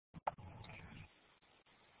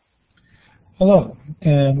Hello,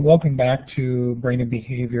 and welcome back to Brain and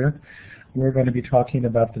Behavior. We're going to be talking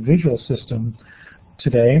about the visual system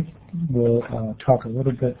today. We'll talk a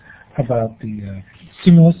little bit about the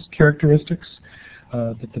stimulus characteristics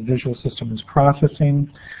that the visual system is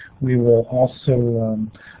processing. We will also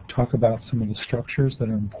talk about some of the structures that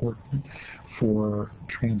are important for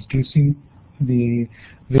transducing the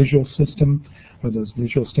visual system, or those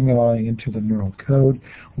visual stimuli, into the neural code.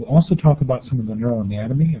 We'll also talk about some of the neural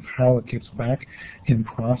anatomy of how it gets back and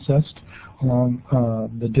processed along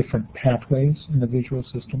the different pathways in the visual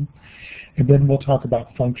system. And then we'll talk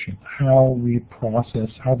about function, how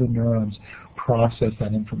the neurons process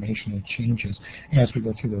that information that changes as we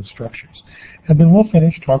go through those structures. And then we'll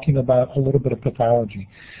finish talking about a little bit of pathology.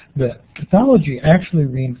 The pathology actually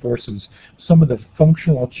reinforces some of the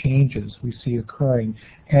functional changes we see occurring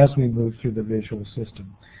as we move through the visual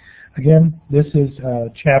system. Again, this is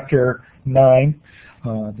Chapter 9,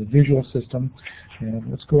 the visual system, and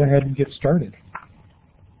let's go ahead and get started.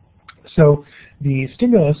 So the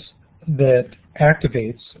stimulus that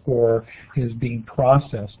activates or is being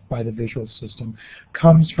processed by the visual system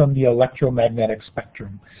comes from the electromagnetic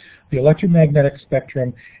spectrum. The electromagnetic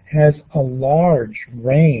spectrum has a large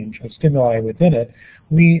range of stimuli within it.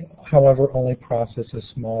 We, however, only process a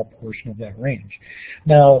small portion of that range.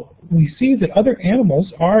 Now, we see that other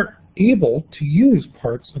animals are able to use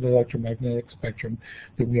parts of the electromagnetic spectrum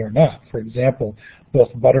that we are not. For example, both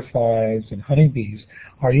butterflies and honeybees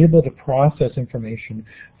are able to process information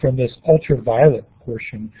from this ultraviolet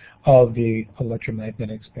portion of the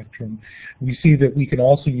electromagnetic spectrum. We see that we can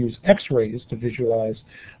also use X-rays to visualize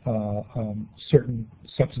certain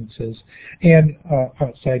substances, and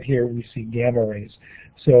outside here we see gamma rays.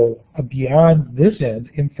 So beyond this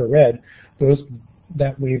end, infrared, those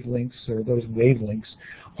wavelengths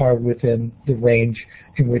are within the range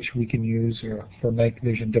in which we can use for night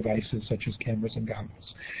vision devices such as cameras and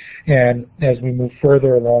goggles. And as we move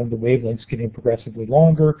further along, the wavelengths getting progressively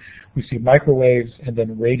longer, we see microwaves and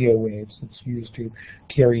then radio waves that's used to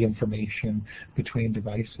carry information between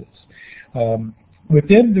devices.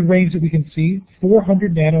 Within the range that we can see,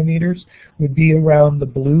 400 nanometers would be around the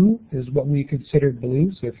blue, is what we consider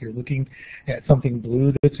blue. So if you're looking at something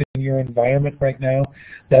blue that's in your environment right now,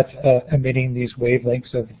 that's emitting these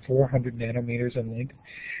wavelengths of 400 nanometers in length.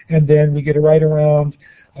 And then we get right around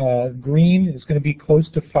green is going to be close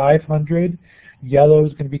to 500, yellow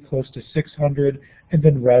is going to be close to 600, and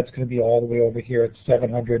then red's going to be all the way over here at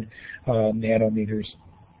 700 nanometers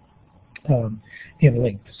in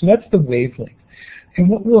length. So that's the wavelength. And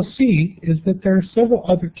what we'll see is that there are several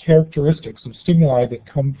other characteristics of stimuli that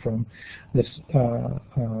come from this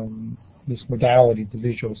this modality, the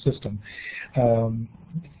visual system.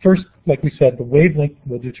 First, like we said, the wavelength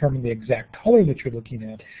will determine the exact color that you're looking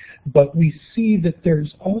at, but we see that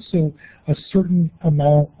there's also a certain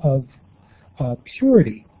amount of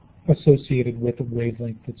purity associated with the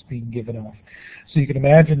wavelength that's being given off. So you can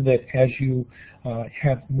imagine that as you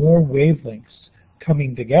have more wavelengths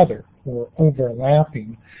coming together or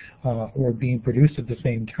overlapping or being produced at the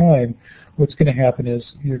same time, what's going to happen is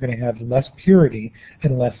you're going to have less purity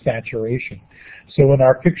and less saturation. So in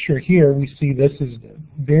our picture here, we see this is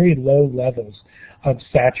very low levels of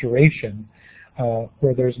saturation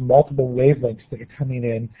where there's multiple wavelengths that are coming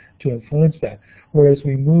in to influence that. Whereas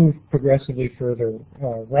we move progressively further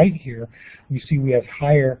right here, we see we have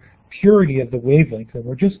higher purity of the wavelength, and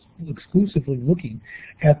we're just exclusively looking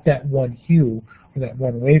at that one hue or that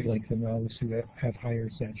one wavelength, and obviously we have higher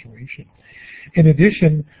saturation. In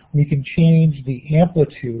addition, we can change the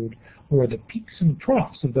amplitude or the peaks and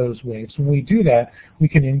troughs of those waves. When we do that, we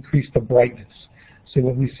can increase the brightness. So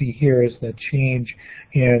what we see here is the change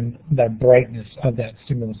in the brightness of that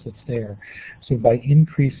stimulus that's there. So by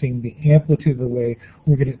increasing the amplitude of the wave,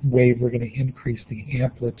 we're going to increase the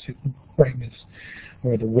amplitude, brightness,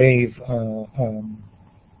 or the wave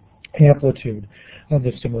amplitude of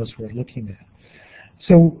the stimulus we're looking at.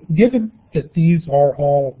 So given that these are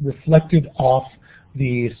all reflected off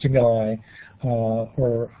the stimuli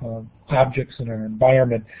or objects in our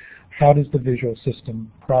environment, how does the visual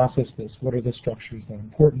system process this? What are the structures that are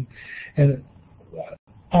important? And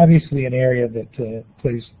obviously an area that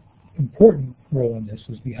plays an important role in this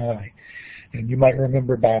is the eye. And you might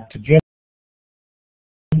remember back to gym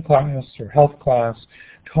class or health class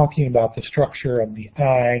talking about the structure of the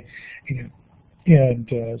eye and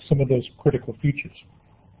some of those critical features.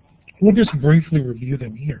 We'll just briefly review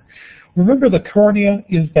them here. Remember, the cornea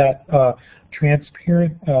is that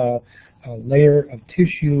transparent layer of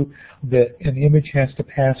tissue that an image has to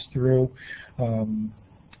pass through.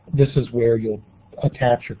 This is where you'll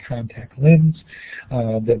attach your contact lens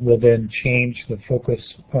that will then change the focus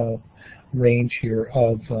range here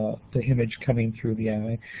of the image coming through the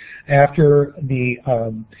eye. After the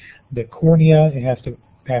cornea, it has to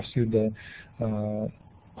pass through the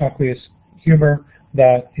aqueous humor.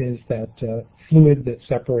 That is that fluid that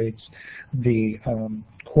separates the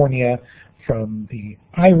cornea from the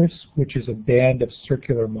iris, which is a band of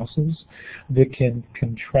circular muscles that can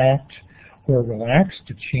contract or relax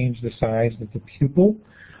to change the size of the pupil.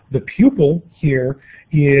 The pupil here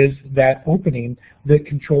is that opening that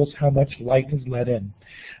controls how much light is let in.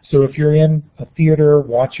 So if you're in a theater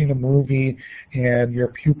watching a movie and your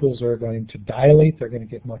pupils are going to dilate, they're going to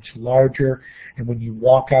get much larger, and when you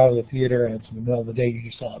walk out of the theater and it's in the middle of the day,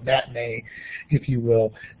 you saw a matinee, if you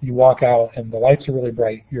will, you walk out and the lights are really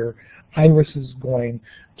bright, your iris is going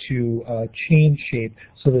to change shape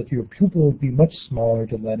so that your pupil will be much smaller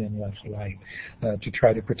to let in less light to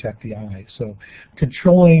try to protect the eye. So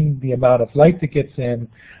controlling the amount of light that gets in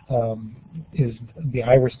is the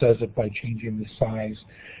iris does it by changing the size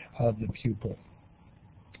of the pupil.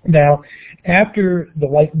 Now, after the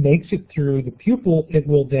light makes it through the pupil, it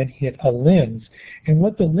will then hit a lens. And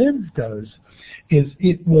what the lens does is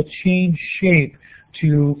it will change shape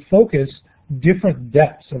to focus different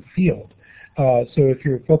depths of field. So if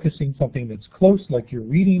you're focusing something that's close, like you're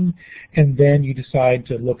reading, and then you decide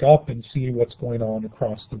to look up and see what's going on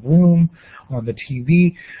across the room on the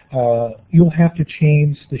TV, you'll have to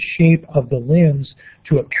change the shape of the lens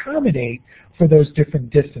to accommodate for those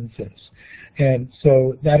different distances. And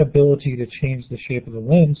so that ability to change the shape of the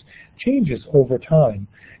lens changes over time.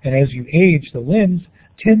 And as you age, the lens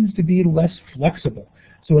tends to be less flexible.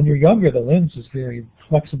 So when you're younger, the lens is very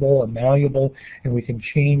flexible and malleable, and we can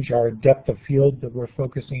change our depth of field that we're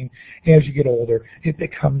focusing. As you get older, it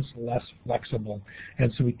becomes less flexible,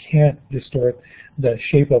 and so we can't distort the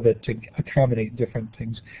shape of it to accommodate different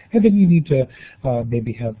things. And then you need to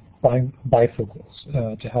maybe have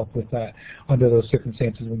bifocals to help with that under those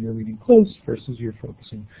circumstances when you're reading close versus you're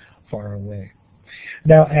focusing far away.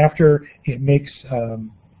 Now, after it makes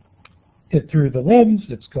it through the lens,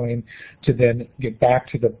 it's going to then get back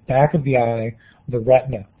to the back of the eye, the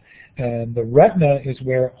retina. And the retina is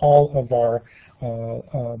where all of our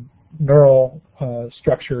neural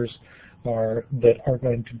structures that are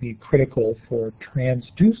going to be critical for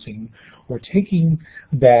transducing or taking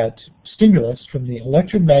that stimulus from the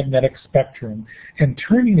electromagnetic spectrum and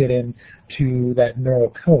turning it into that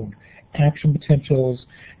neural code, action potentials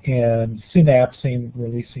and synapsing,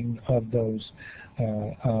 releasing of those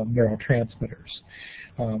neurotransmitters.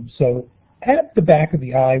 So at the back of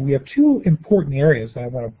the eye, we have two important areas that I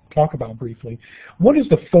want to talk about briefly. One is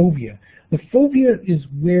the fovea. The fovea is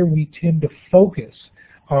where we tend to focus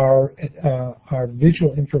our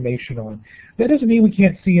visual information on. That doesn't mean we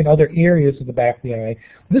can't see in other areas of the back of the eye.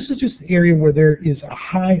 This is just the area where there is a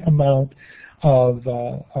high amount of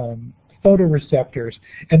photoreceptors,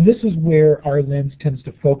 and this is where our lens tends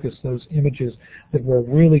to focus those images that we're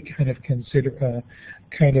really kind of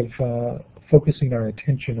focusing our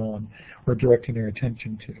attention on or directing our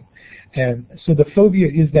attention to. And so the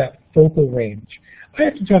fovea is that focal range. I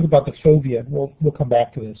have to talk about the fovea, we'll come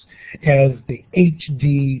back to this, as the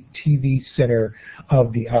HD TV center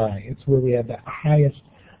of the eye. It's where we have the highest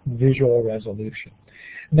visual resolution.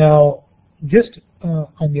 Now, just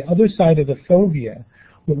on the other side of the fovea,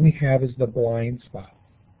 what we have is the blind spot.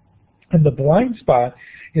 And the blind spot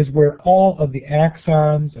is where all of the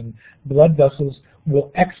axons and blood vessels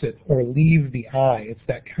will exit or leave the eye. It's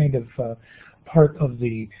that kind of part of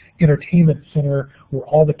the entertainment center where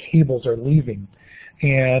all the cables are leaving.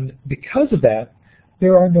 And because of that,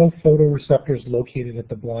 there are no photoreceptors located at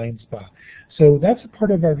the blind spot. So that's a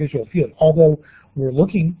part of our visual field. Although you're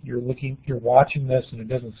watching this, and it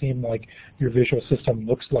doesn't seem like your visual system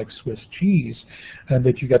looks like Swiss cheese, and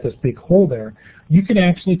that you got this big hole there. You can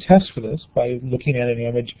actually test for this by looking at an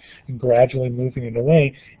image and gradually moving it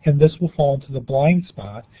away, and this will fall into the blind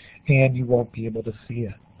spot, and you won't be able to see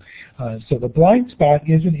it. So the blind spot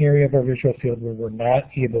is an area of our visual field where we're not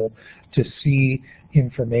able to see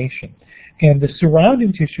information. And the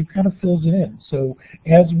surrounding tissue kind of fills it in. So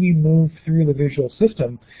as we move through the visual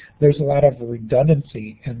system, there's a lot of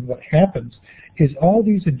redundancy. And what happens is all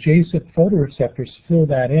these adjacent photoreceptors fill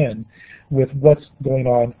that in with what's going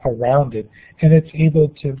on around it. And it's able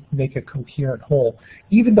to make a coherent whole.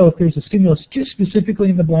 Even though if there's a stimulus just specifically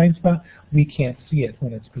in the blind spot, we can't see it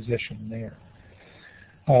when it's positioned there.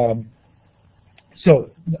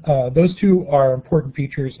 Those two are important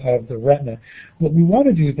features of the retina. What we want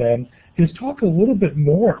to do then is talk a little bit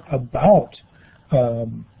more about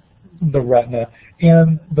the retina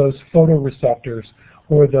and those photoreceptors,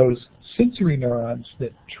 or those sensory neurons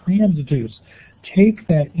that transduce take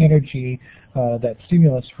that energy, that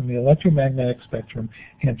stimulus from the electromagnetic spectrum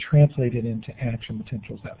and translate it into action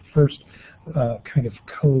potentials, that first kind of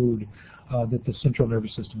code that the central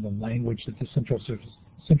nervous system, the language that the central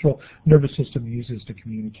nervous system uses to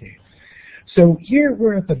communicate. So here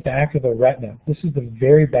we're at the back of the retina. This is the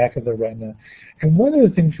very back of the retina. And one of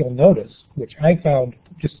the things you'll notice, which I found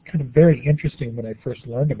just kind of very interesting when I first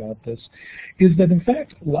learned about this, is that in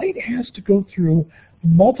fact light has to go through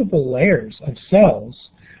multiple layers of cells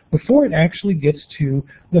before it actually gets to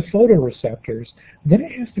the photoreceptors. Then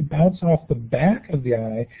it has to bounce off the back of the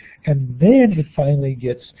eye, and then it finally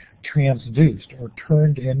gets transduced or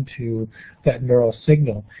turned into that neural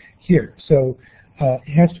signal here. So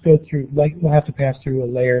it has to go through, light will have to pass through a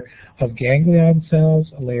layer of ganglion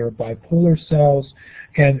cells, a layer of bipolar cells,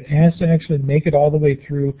 and it has to actually make it all the way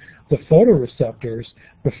through the photoreceptors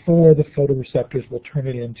before the photoreceptors will turn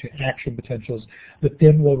it into action potentials that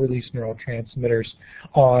then will release neurotransmitters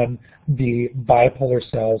on the bipolar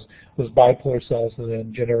cells. Those bipolar cells will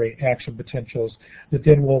then generate action potentials that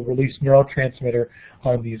then will release neurotransmitter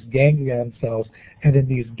on these ganglion cells, and then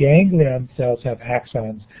these ganglion cells have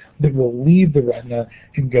axons that will leave the retina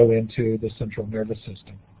and go into the central nervous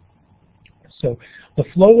system. So the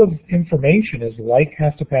flow of information is light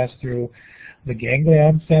has to pass through the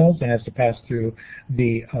ganglion cells, it has to pass through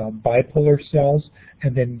the bipolar cells,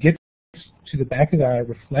 and then gets to the back of the eye,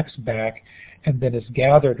 reflects back, and then is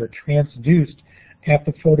gathered or transduced at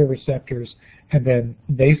the photoreceptors, and then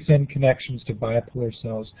they send connections to bipolar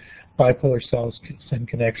cells. Bipolar cells send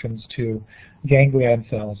connections to ganglion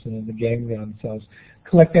cells, and then the ganglion cells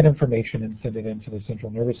collect that information and send it into the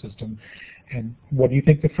central nervous system. And what do you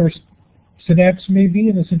think the first synapse may be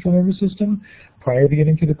in the central nervous system prior to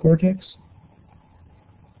getting to the cortex?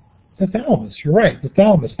 The thalamus, you're right, the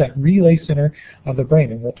thalamus, that relay center of the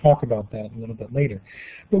brain, and we'll talk about that a little bit later.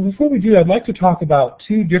 But before we do, I'd like to talk about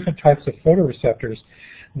two different types of photoreceptors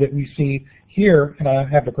that we see here, and I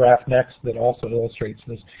have a graph next that also illustrates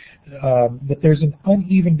this, that there's an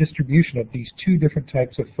uneven distribution of these two different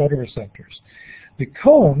types of photoreceptors. The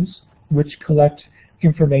cones, which collect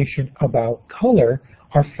information about color,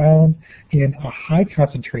 are found in a high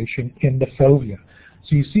concentration in the fovea.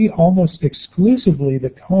 So you see almost exclusively the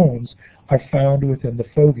cones are found within the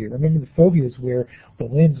fovea. Remember, the fovea is where the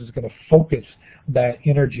lens is going to focus that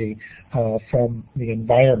energy from the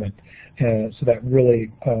environment. So that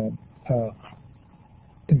really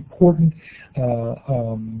important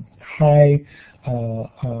high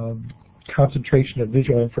concentration of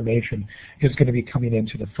visual information is going to be coming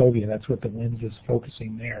into the fovea. That's what the lens is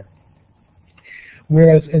focusing there.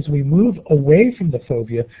 Whereas as we move away from the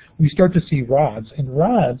fovea, we start to see rods, and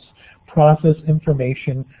rods process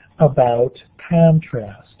information about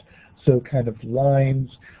contrast. So kind of lines,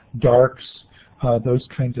 darks, those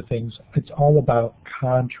kinds of things. It's all about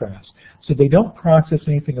contrast. So they don't process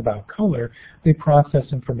anything about color, they process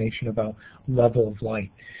information about level of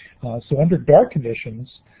light. So under dark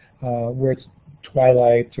conditions, where it's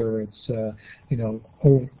twilight or it's in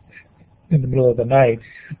the middle of the night,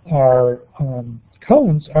 our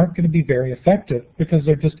cones aren't going to be very effective because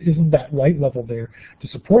there just isn't that light level there to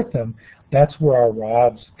support them. That's where our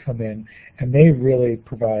rods come in, and they really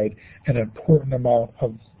provide an important amount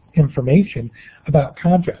of information about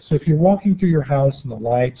contrast. So if you're walking through your house and the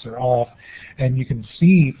lights are off and you can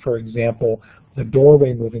see, for example, the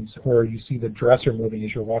doorway moving, or you see the dresser moving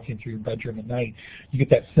as you're walking through your bedroom at night, you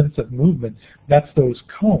get that sense of movement. That's those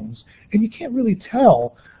cones, and you can't really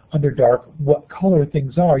tell under dark what color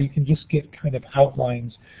things are. You can just get kind of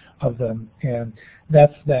outlines of them, and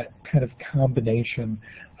that's that kind of combination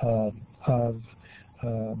of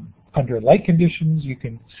under light conditions you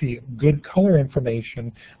can see good color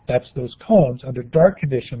information, that's those cones. Under dark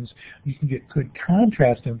conditions you can get good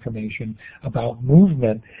contrast information about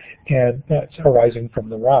movement, and that's arising from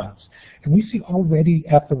the rods. And we see already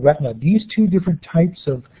at the retina these two different types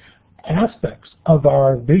of aspects of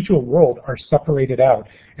our visual world are separated out,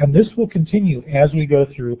 and this will continue as we go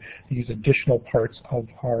through these additional parts of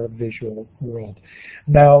our visual world.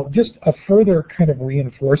 Now, just a further kind of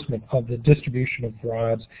reinforcement of the distribution of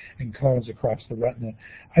rods and cones across the retina.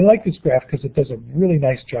 I like this graph because it does a really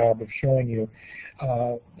nice job of showing you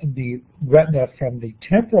the retina from the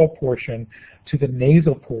temporal portion to the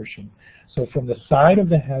nasal portion. So from the side of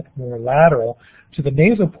the head, more lateral, to the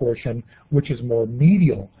nasal portion, which is more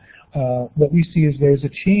medial. What we see is there's a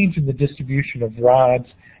change in the distribution of rods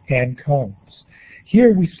and cones.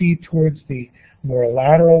 Here we see towards the more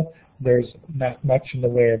lateral, there's not much in the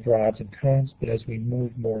way of rods and cones, but as we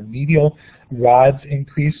move more medial, rods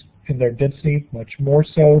increase in their density, much more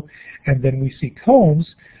so, and then we see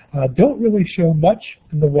cones don't really show much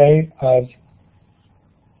in the way of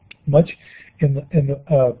much in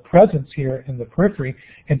the presence here in the periphery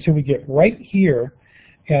until we get right here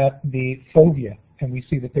at the fovea. And we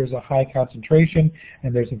see that there's a high concentration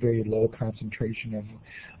and there's a very low concentration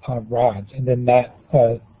of rods. And then that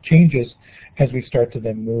changes as we start to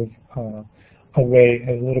then move away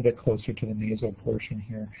a little bit closer to the nasal portion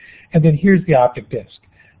here. And then here's the optic disc,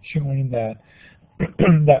 showing that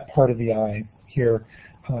that part of the eye here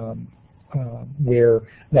where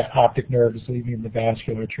that optic nerve is leaving the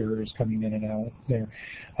vasculature, is coming in and out there.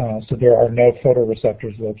 So there are no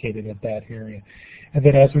photoreceptors located at that area. And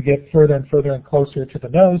then as we get further and further and closer to the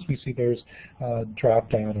nose, we see there's drop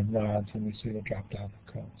down in rods, and we see the drop down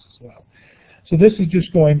in cones as well. So this is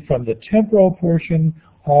just going from the temporal portion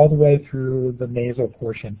all the way through the nasal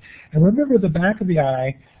portion. And remember, the back of the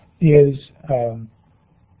eye is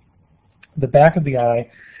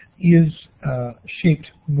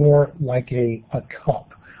shaped more like a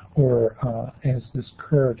cup, or as this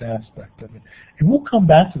curved aspect of it. And we'll come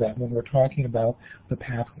back to that when we're talking about the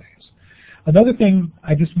pathways. Another thing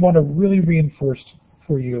I just want to really reinforce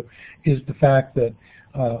for you is the fact that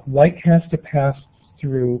light has to pass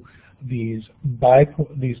through these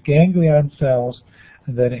ganglion cells,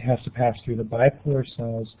 and then it has to pass through the bipolar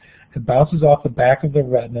cells. It bounces off the back of the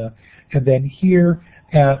retina, and then here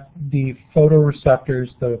at the photoreceptors,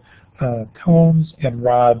 the cones and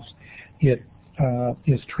rods, it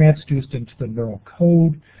is transduced into the neural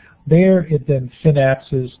code. There it then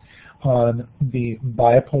synapses on the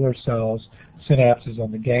bipolar cells, synapses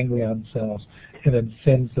on the ganglion cells, and then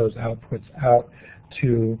sends those outputs out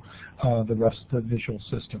to the rest of the visual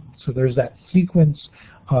system. So there's that sequence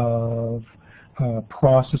of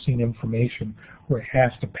processing information where it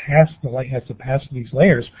has to pass, the light has to pass through these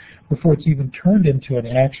layers before it's even turned into an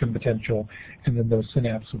action potential, and then those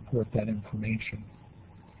synapses support that information.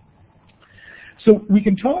 So we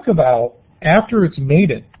can talk about, after it's made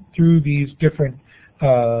it through these different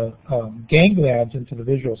ganglions into the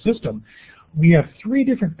visual system, we have three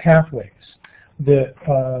different pathways that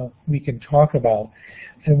we can talk about.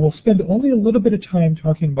 And we'll spend only a little bit of time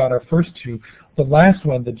talking about our first two. The last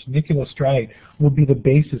one, the geniculostriate, will be the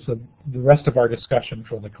basis of the rest of our discussion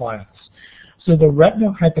for the class. So the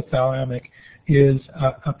retinohypothalamic is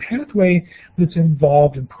a pathway that's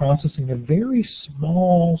involved in processing a very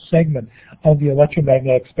small segment of the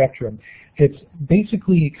electromagnetic spectrum. It's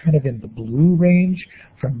basically kind of in the blue range,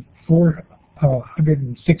 from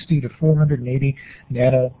 460 to 480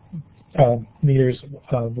 nanometers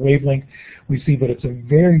of wavelength. We see that it's a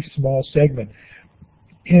very small segment,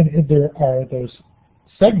 and there are those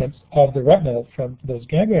segments of the retina from those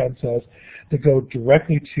ganglion cells that go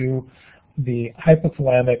directly to the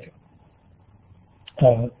hypothalamic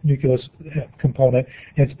nucleus component,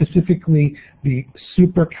 and specifically the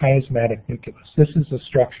suprachiasmatic nucleus. This is a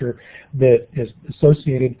structure that is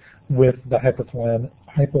associated with the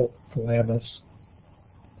hypothalamus.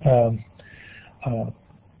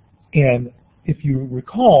 And if you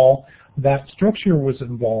recall, that structure was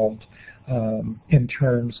involved in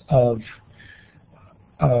terms of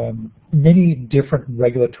many different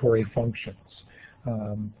regulatory functions.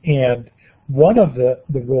 And one of the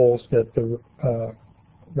roles that the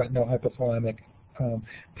retinohypothalamic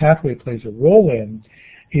pathway plays a role in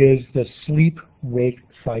is the sleep-wake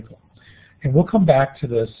cycle. And we'll come back to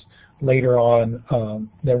this later on.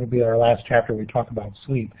 That will be our last chapter we talk about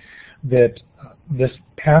sleep, that this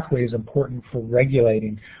pathway is important for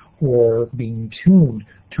regulating or being tuned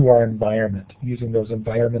to our environment, using those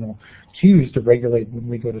environmental cues to regulate when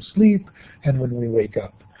we go to sleep and when we wake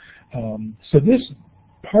up. So this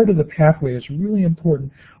part of the pathway is really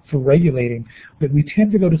important for regulating that we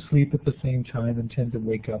tend to go to sleep at the same time and tend to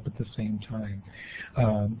wake up at the same time.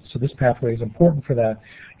 So this pathway is important for that.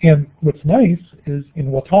 And what's nice is,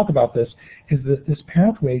 and we'll talk about this, is that this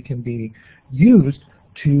pathway can be used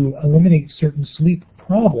to eliminate certain sleep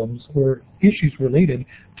problems or issues related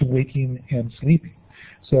to waking and sleeping.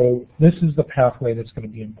 So this is the pathway that's going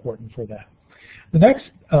to be important for that. The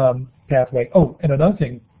next pathway, oh, and another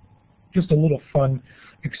thing, just a little fun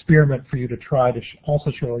experiment for you to try to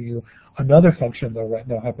also show you another function of the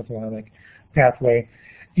retinohypothalamic pathway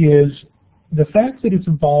is the fact that it's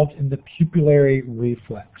involved in the pupillary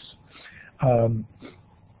reflex,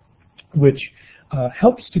 which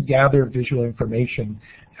helps to gather visual information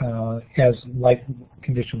as light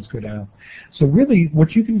conditions go down. So really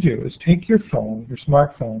what you can do is take your phone, your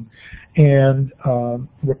smartphone, and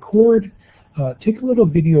record, take a little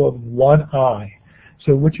video of one eye.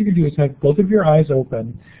 So what you can do is have both of your eyes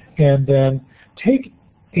open and then take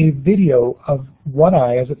a video of one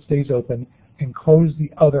eye as it stays open and close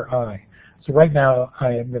the other eye. So right now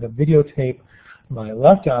I am going to videotape my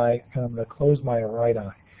left eye and I'm going to close my right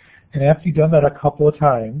eye. And after you've done that a couple of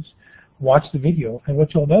times, watch the video, and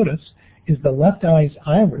what you'll notice is the left eye's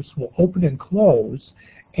iris will open and close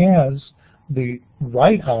as the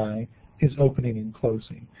right eye is opening and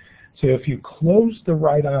closing. So if you close the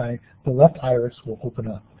right eye, the left iris will open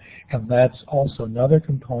up. And that's also another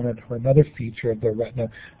component or another feature of the retina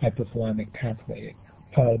hypothalamic pathway.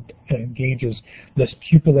 It engages this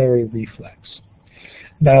pupillary reflex.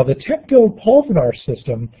 Now, the tectopulvinar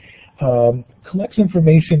system collects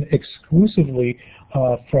information exclusively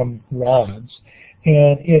from rods,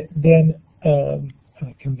 and it then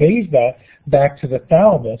conveys that back to the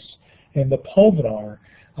thalamus and the pulvinar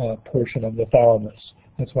portion of the thalamus.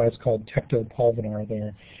 That's why it's called tectopulvinar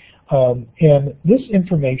there. And this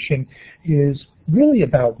information is really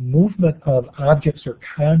about movement of objects or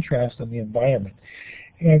contrast in the environment.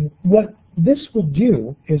 And what this will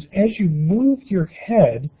do is as you move your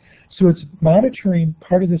head, so it's monitoring,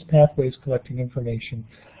 part of this pathway is collecting information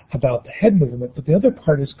about the head movement, but the other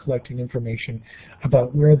part is collecting information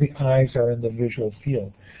about where the eyes are in the visual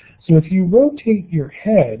field. So if you rotate your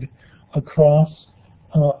head across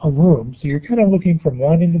a room, so you're kind of looking from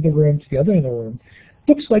one end of the room to the other end of the room,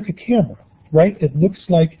 it looks like a camera, right? It looks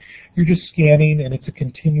like you're just scanning and it's a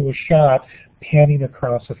continuous shot panning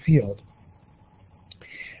across a field.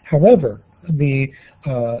 However, the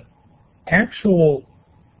actual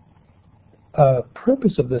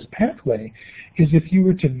purpose of this pathway is if you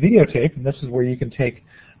were to videotape, and this is where you can take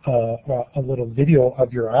a little video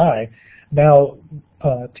of your eye. Now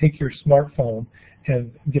take your smartphone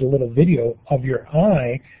and get a little video of your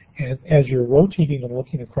eye as you're rotating and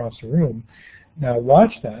looking across the room. Now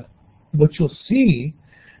watch that. What you'll see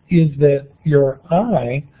is that your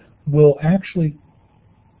eye will actually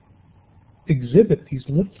exhibit these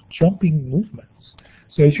little jumping movements.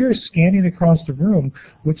 So as you're scanning across the room,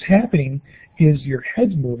 what's happening is your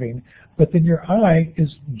head's moving, but then your eye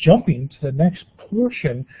is jumping to the next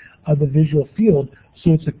portion of the visual field,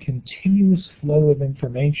 so it's a continuous flow of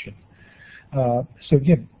information. So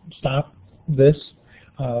again, stop this,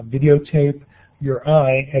 videotape your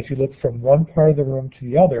eye as you look from one part of the room to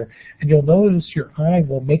the other, and you'll notice your eye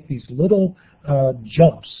will make these little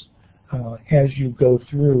jumps as you go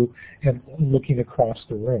through and looking across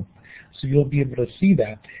the room. So you'll be able to see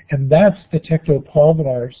that. And that's the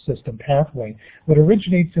tectopulvinar system pathway, what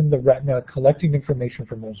originates in the retina, collecting information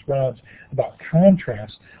from those rods about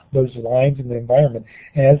contrast, those lines in the environment.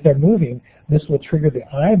 And as they're moving, this will trigger the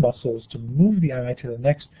eye muscles to move the eye to the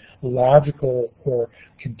next logical or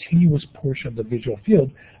continuous portion of the visual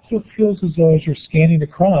field. So it feels as though as you're scanning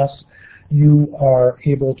across, you are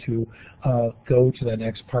able to go to the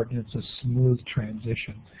next part, and it's a smooth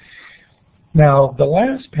transition. Now, the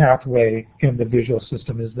last pathway in the visual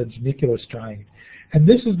system is the genicular striate. And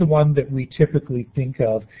this is the one that we typically think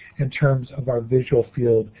of in terms of our visual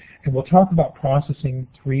field. And we'll talk about processing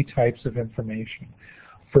three types of information.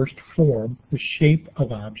 First, form, the shape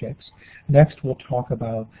of objects. Next, we'll talk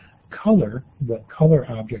about color, what color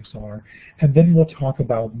objects are. And then we'll talk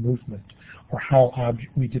about movement, or how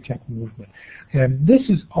we detect movement. And this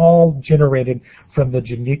is all generated from the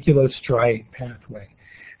genicular striate pathway.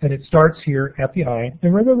 And it starts here at the eye.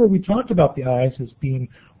 And remember, we talked about the eyes as being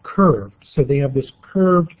curved. So they have this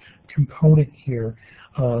curved component here.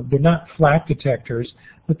 They're not flat detectors,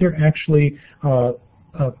 but they're actually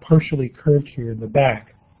partially curved here in the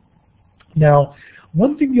back. Now,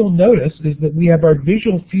 one thing you'll notice is that we have our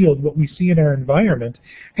visual field, what we see in our environment,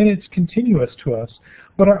 and it's continuous to us.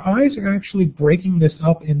 But our eyes are actually breaking this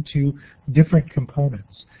up into different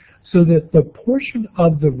components, so that the portion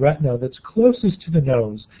of the retina that's closest to the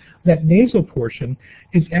nose, that nasal portion,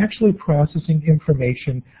 is actually processing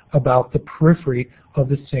information about the periphery of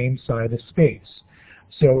the same side of space.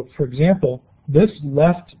 So, for example, this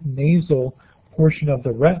left nasal portion of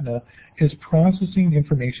the retina is processing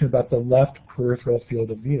information about the left peripheral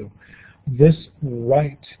field of view. This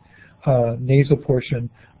right nasal portion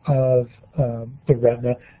of the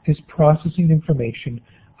retina is processing information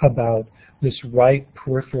about this right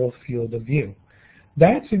peripheral field of view.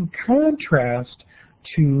 That's in contrast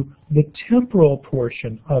to the temporal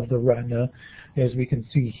portion of the retina, as we can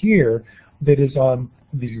see here, that is on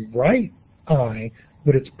the right eye,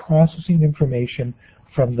 but it's processing information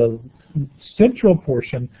from the central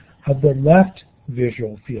portion of the left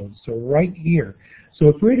visual field, so right here. So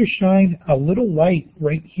if we were to shine a little light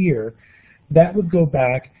right here, that would go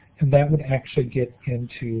back and that would actually get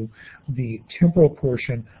into the temporal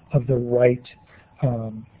portion of the right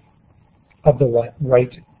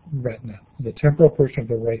right retina, the temporal portion of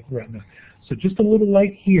the right retina. So just a little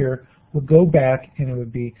light here will go back and it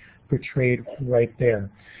would be portrayed right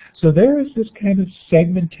there. So there is this kind of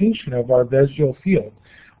segmentation of our visual field.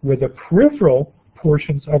 where the peripheral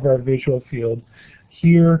portions of our visual field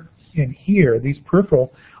here and here, these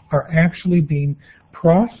peripheral, are actually being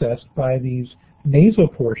processed by these nasal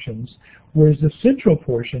portions, whereas the central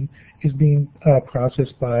portion is being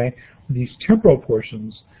processed by these temporal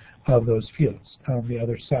portions of those fields on the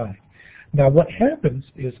other side. Now what happens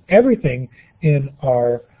is everything in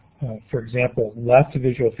our, for example, left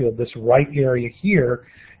visual field, this right area here,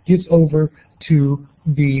 gets over to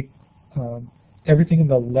the, everything in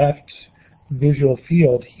the left visual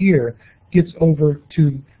field here gets over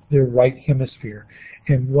to the right hemisphere.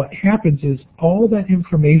 And what happens is all that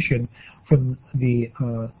information from the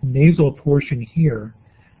nasal portion here,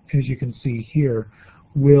 as you can see here,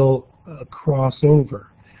 will cross over.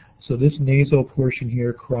 So this nasal portion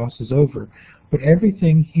here crosses over. But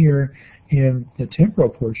everything here in the temporal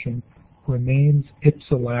portion remains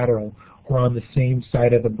ipsilateral, or on the same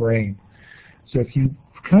side of the brain. So if you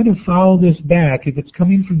kind of follow this back, if it's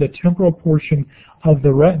coming from the temporal portion of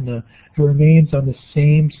the retina, it remains on the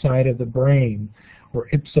same side of the brain, or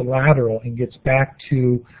ipsilateral, and gets back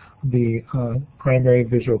to the primary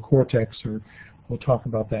visual cortex, or we'll talk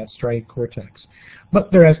about that, striate cortex.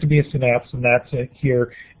 But there has to be a synapse, and that's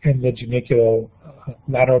here in the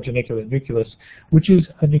lateral geniculate nucleus, which is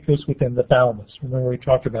a nucleus within the thalamus. Remember we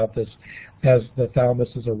talked about this as the thalamus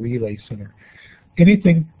is a relay center.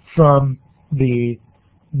 Anything from the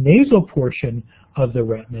nasal portion of the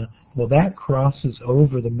retina, well, that crosses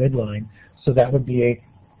over the midline, so that would be a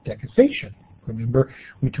decussation. Remember,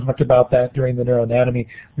 we talked about that during the neuroanatomy,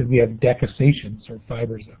 that we have decussations, or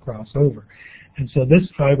fibers that cross over. And so this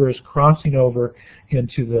fiber is crossing over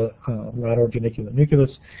into the lateral geniculate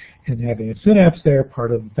nucleus and having a synapse there,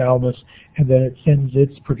 part of the thalamus, and then it sends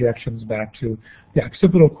its projections back to the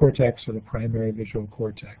occipital cortex, or the primary visual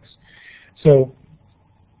cortex. So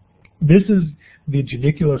this is the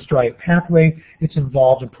geniculostriate pathway. It's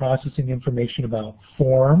involved in processing information about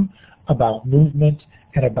form, about movement,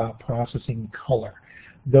 and about processing color.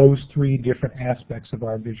 Those three different aspects of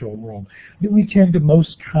our visual world that we tend to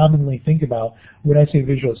most commonly think about when I say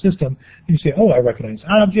visual system. You say, oh, I recognize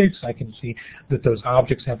objects, I can see that those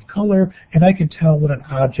objects have color, and I can tell when an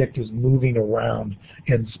object is moving around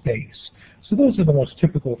in space. So those are the most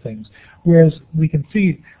typical things. Whereas we can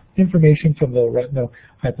see information from the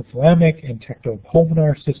retinohypothalamic and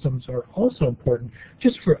tectopulvinar systems are also important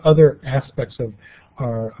just for other aspects of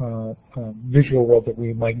our visual world that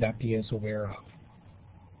we might not be as aware of.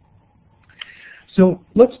 So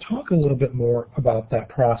let's talk a little bit more about that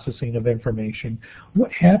processing of information.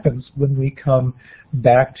 What happens when we come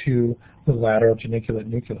back to the lateral geniculate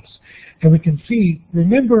nucleus? And we can see,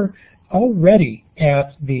 remember, already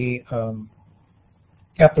at the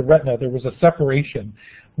retina there was a separation.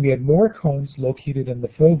 We had more cones located in the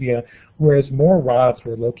fovea, whereas more rods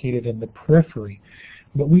were located in the periphery.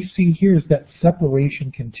 What we see here is that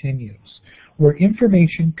separation continues, where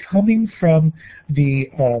information coming from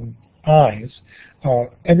the eyes,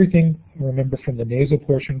 everything, remember, from the nasal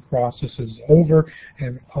portion crosses over,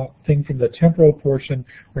 and thing from the temporal portion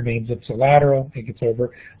remains ipsilateral, it gets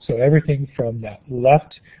over. So everything from that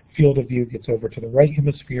left field of view gets over to the right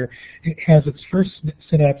hemisphere. It has its first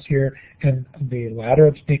synapse here in the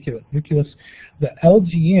lateral geniculate nucleus. The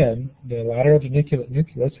LGN, the lateral geniculate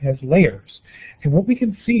nucleus, has layers. And what we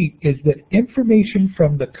can see is that information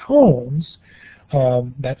from the cones,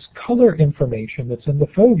 that's color information that's in the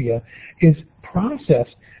fovea, is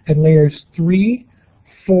processed in layers 3,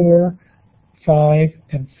 4, 5,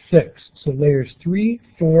 and 6. So layers 3,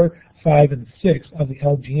 4, 5, and 6 of the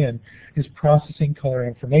LGN is processing color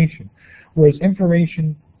information, whereas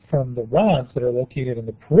information from the rods that are located in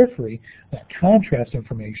the periphery, that contrast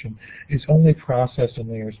information, is only processed in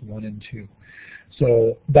layers 1 and 2.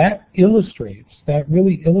 So that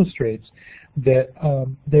really illustrates that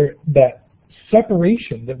that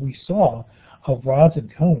separation that we saw of rods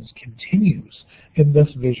and cones continues in this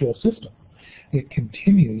visual system. It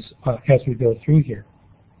continues as we go through here.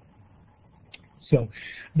 So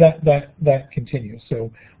that continues.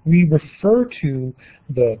 So we refer to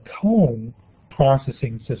the cone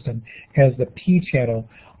processing system as the P channel,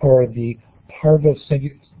 or the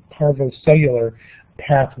parvocellular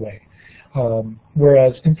pathway.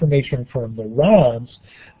 Whereas information from the rods,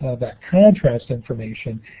 that contrast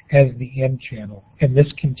information, as the N channel. And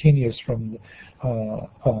this continues from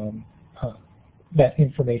that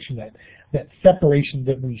information, that separation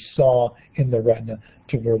that we saw in the retina,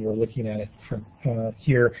 to where we're looking at it from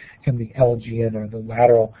here in the LGN, or the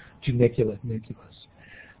lateral geniculate nucleus.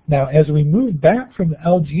 Now, as we move back from the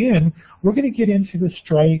LGN, we're going to get into the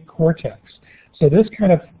striate cortex. So this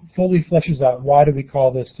kind of fully fleshes out why do we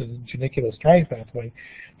call this the geniculostriate pathway,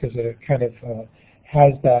 because it kind of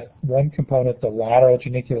has that one component, the lateral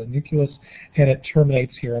geniculate nucleus, and it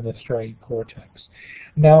terminates here in the striate cortex.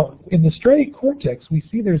 Now, in the striate cortex, we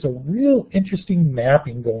see there's a real interesting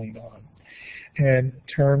mapping going on in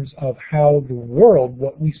terms of how the world,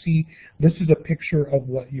 what we see, this is a picture of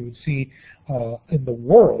what you would see in the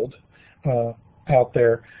world out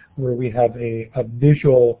there, where we have a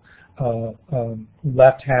visual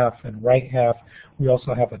left half and right half. We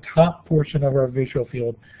also have a top portion of our visual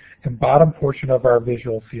field and bottom portion of our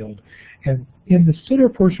visual field. And in the center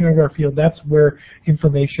portion of our field, that's where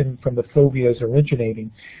information from the fovea is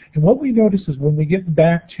originating. And what we notice is when we get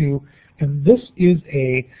back to, and this is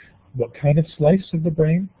what kind of slice of the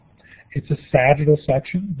brain? It's a sagittal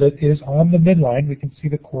section that is on the midline. We can see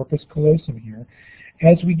the corpus callosum here.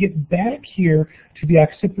 As we get back here to the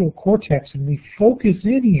occipital cortex and we focus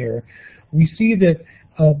in here, we see that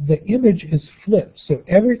the image is flipped. So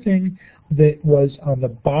everything that was on the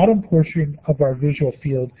bottom portion of our visual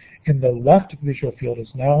field in the left visual field is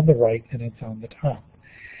now on the right, and it's on the top.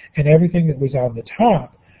 And everything that was on the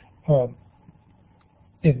top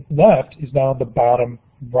in left is now on the bottom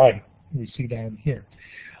right, we see down here.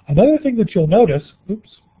 Another thing that you'll notice,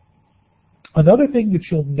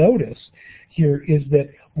 here is that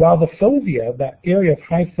while the fovea, that area of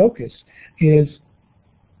high focus, is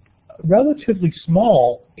a relatively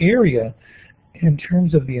small area in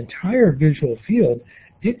terms of the entire visual field,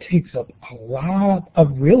 it takes up a lot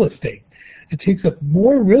of real estate. It takes up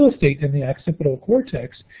more real estate in the occipital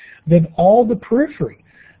cortex than all the periphery.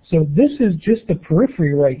 So this is just the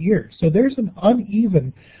periphery right here. So there's an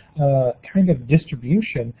uneven kind of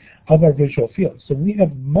distribution of our visual field. So we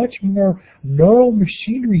have much more neural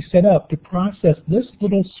machinery set up to process this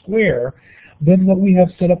little square than what we have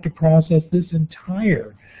set up to process this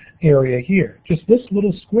entire area here. Just this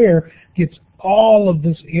little square gets all of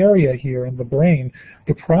this area here in the brain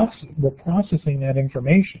to process. We're processing that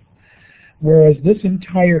information. Whereas this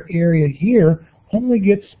entire area here only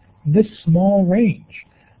gets this small range.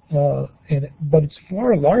 But it's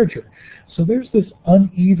far larger. So there's this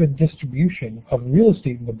uneven distribution of real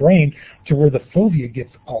estate in the brain to where the fovea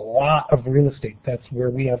gets a lot of real estate. That's where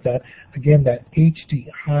we have that, again, that HD,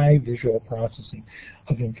 high visual processing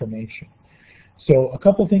of information. So a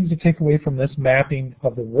couple things to take away from this mapping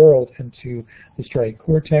of the world into the striate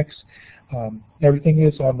cortex. Everything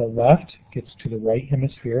that's on the left gets to the right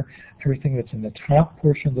hemisphere. Everything that's in the top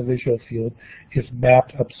portion of the visual field is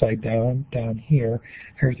mapped upside down, down here.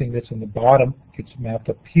 Everything that's in the bottom gets mapped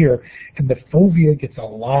up here. And the fovea gets a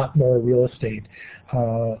lot more real estate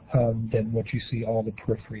than what you see all the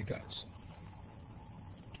periphery does.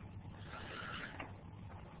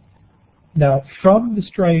 Now, from the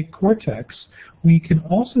striate cortex, we can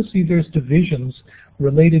also see there's divisions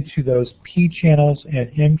related to those P channels and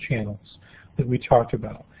M channels that we talked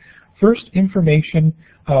about. First, information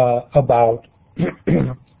about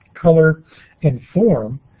color and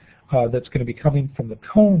form that's going to be coming from the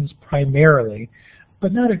cones primarily,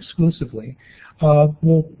 but not exclusively,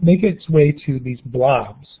 will make its way to these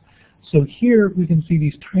blobs. So here we can see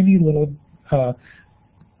these tiny little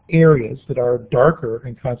areas that are darker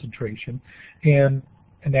in concentration, and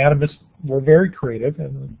anatomists were very creative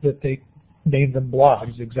and that they named them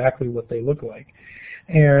blobs, exactly what they look like.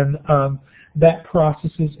 And that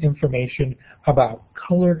processes information about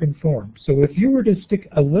color and form. So if you were to stick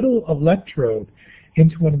a little electrode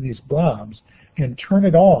into one of these blobs and turn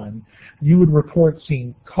it on, you would report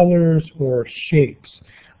seeing colors or shapes,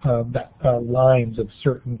 lines of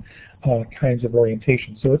certain kinds of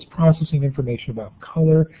orientation. So it's processing information about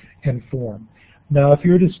color and form. Now, if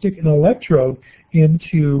you were to stick an electrode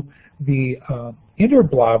into the inner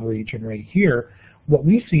blob region right here, what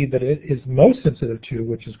we see that it is most sensitive to,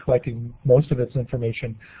 which is collecting most of its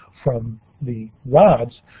information from the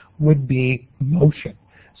rods, would be motion.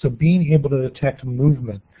 So being able to detect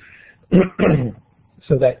movement.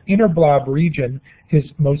 So that inner blob region is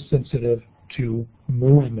most sensitive to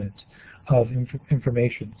movement of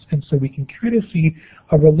information. And so we can kind of see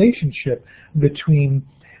a relationship between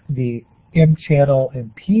the M channel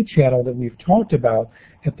and P channel that we've talked about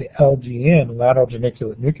at the LGN, lateral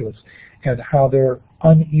geniculate nucleus, and how they're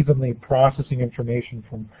unevenly processing information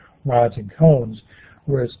from rods and cones,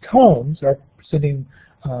 whereas cones are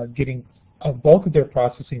getting a bulk of their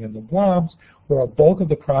processing in the blobs, where a bulk of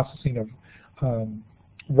the processing of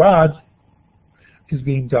rods is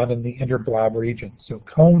being done in the interblob region. So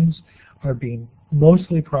cones are being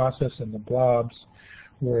mostly processed in the blobs,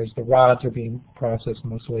 whereas the rods are being processed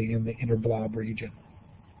mostly in the interblob region.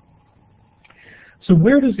 So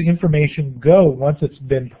where does the information go once it's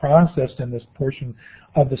been processed in this portion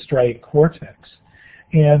of the striate cortex?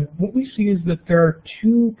 And what we see is that there are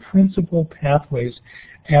two principal pathways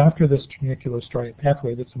after this trunnicular striate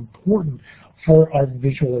pathway that's important for our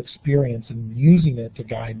visual experience and using it to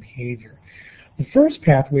guide behavior. The first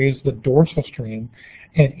pathway is the dorsal stream,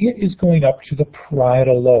 and it is going up to the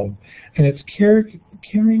parietal lobe, and it's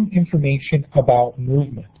carrying information about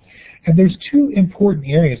movement. And there's two important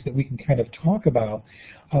areas that we can kind of talk about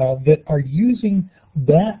that are using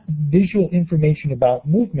that visual information about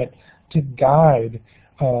movement to guide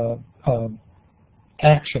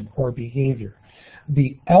action or behavior.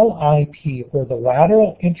 The LIP, or the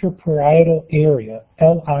lateral interparietal area,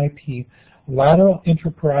 LIP, lateral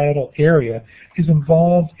interparietal area, is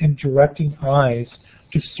involved in directing eyes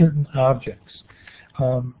to certain objects.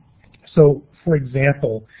 So, for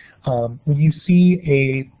example, when you see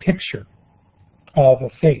a picture of a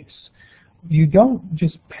face, you don't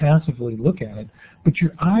just passively look at it, but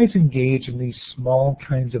your eyes engage in these small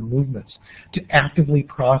kinds of movements to actively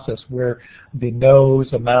process where the nose,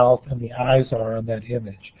 the mouth, and the eyes are on that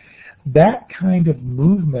image. That kind of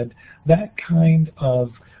movement, that kind of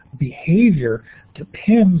behavior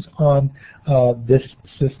depends on this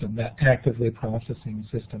system, that actively processing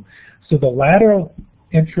system. So the lateral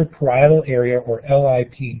intraparietal area, or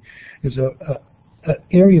LIP, is an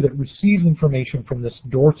area that receives information from this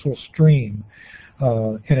dorsal stream,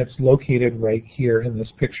 and it's located right here in this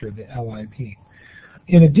picture, the LIP.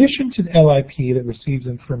 In addition to the LIP that receives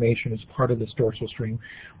information as part of this dorsal stream,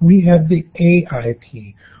 we have the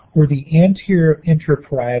AIP, or the anterior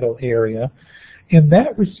intraparietal area, and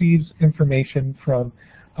that receives information from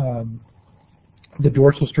the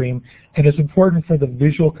dorsal stream and is important for the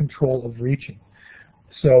visual control of reaching.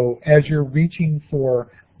 So as you're reaching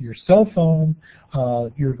for your cell phone,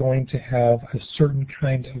 you're going to have a certain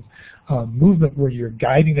kind of movement where you're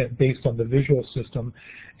guiding it based on the visual system,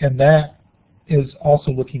 and that is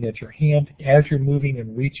also looking at your hand as you're moving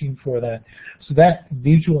and reaching for that. So that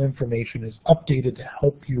visual information is updated to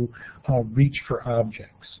help you reach for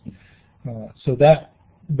objects. So that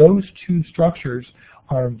those two structures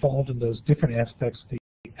are involved in those different aspects, the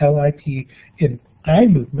LIP in eye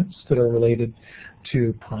movements that are related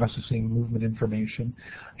to processing movement information,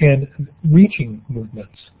 and reaching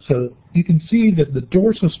movements. So you can see that the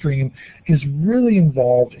dorsal stream is really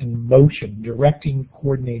involved in motion, directing,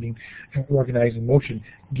 coordinating, and organizing motion,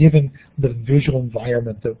 given the visual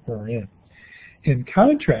environment that we're in. In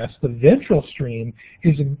contrast, the ventral stream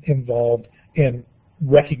is involved in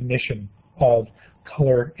recognition of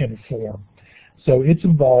color and form. So it's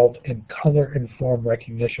involved in color and form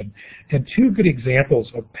recognition. And two good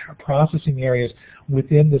examples of processing areas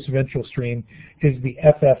within this ventral stream is the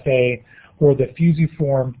FFA, or the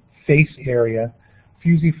fusiform face area,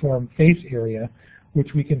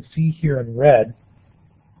 which we can see here in red.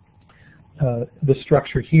 The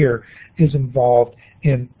structure here is involved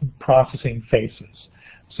in processing faces.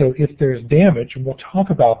 So if there's damage, and we'll talk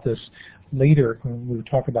about this later when we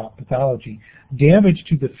talk about pathology, damage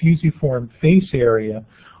to the fusiform face area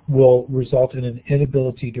will result in an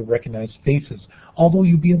inability to recognize faces, although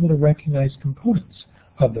you'll be able to recognize components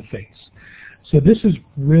of the face. So this is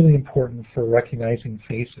really important for recognizing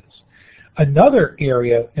faces. Another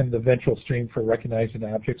area in the ventral stream for recognizing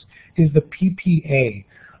objects is the PPA,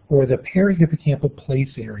 or the parahippocampal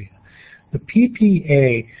place area. The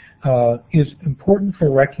PPA is important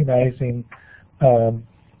for recognizing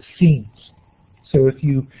scenes. So if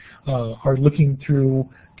you are looking through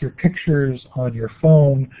your pictures on your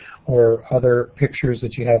phone or other pictures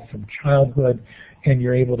that you have from childhood, and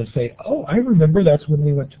you're able to say, oh, I remember that's when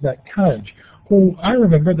we went to that cottage. Oh, I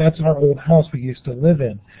remember that's our old house we used to live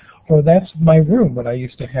in. Or that's my room when I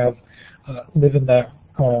used to have live in that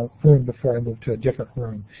room before I moved to a different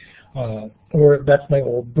room. Or that's my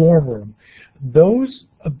old dorm room. Those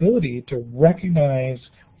ability to recognize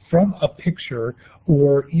from a picture,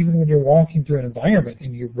 or even when you're walking through an environment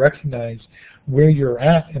and you recognize where you're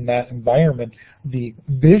at in that environment, the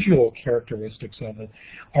visual characteristics of it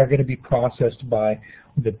are going to be processed by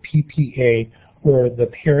the PPA, or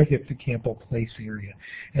the parahippocampal place area.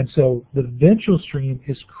 And so the ventral stream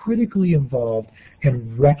is critically involved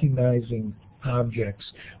in recognizing objects,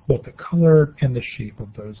 both the color and the shape of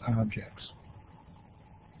those objects.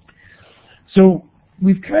 So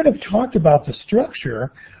we've kind of talked about the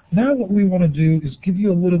structure. Now what we want to do is give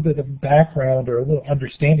you a little bit of background, or a little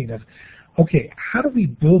understanding of, okay, how do we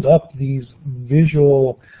build up these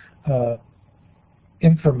visual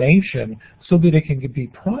information so that it can be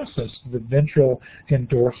processed, the ventral and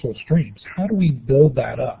dorsal streams? How do we build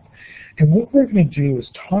that up? And what we're going to do is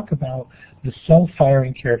talk about the cell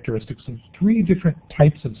firing characteristics of 3 different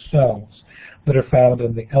types of cells that are found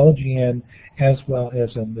in the LGN as well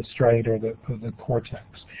as in the striate or the cortex.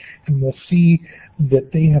 And we'll see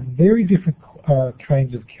that they have very different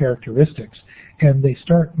kinds of characteristics, and they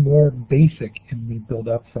start more basic and we build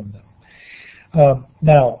up from them.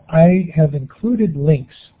 Now, I have included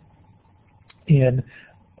links in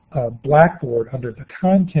Blackboard under the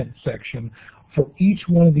content section for each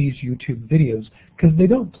one of these YouTube videos because they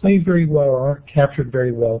don't play very well or aren't captured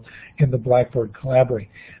very well in the Blackboard Collaborate.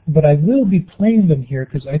 But I will be playing them here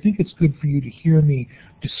because I think it's good for you to hear me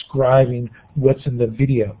describing what's in the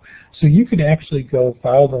video. So you can actually go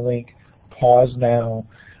follow the link, pause now,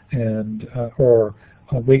 and or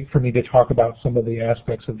wait for me to talk about some of the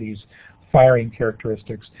aspects of these firing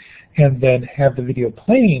characteristics, and then have the video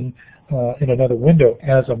playing in another window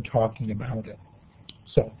as I'm talking about it.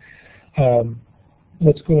 So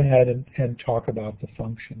let's go ahead and talk about the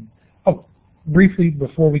function. Oh, briefly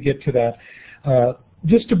before we get to that,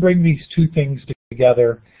 just to bring these 2 things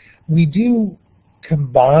together, we do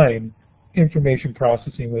combine information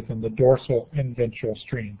processing within the dorsal and ventral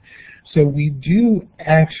stream. So we do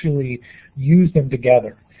actually use them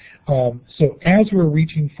together. So as we're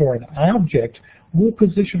reaching for an object, we'll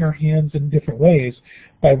position our hands in different ways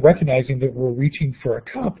by recognizing that we're reaching for a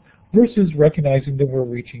cup versus recognizing that we're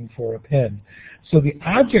reaching for a pen. So the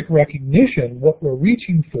object recognition, what we're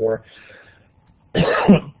reaching for,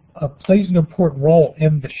 plays an important role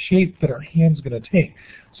in the shape that our hand's going to take.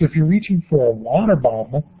 So if you're reaching for a water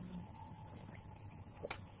bottle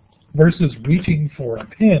versus reaching for a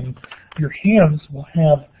pen, your hands will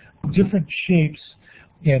have different shapes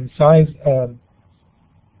and size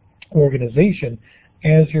organization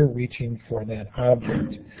as you're reaching for that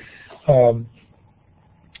object.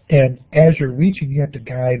 And as you're reaching, you have to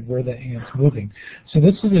guide where the hand's moving. So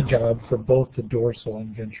this is a job for both the dorsal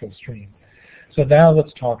and ventral stream. So now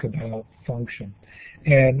let's talk about function.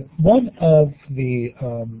 And one of the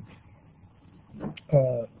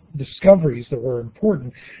discoveries that were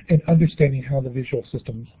important in understanding how the visual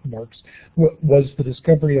system works was the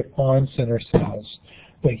discovery of on-center cells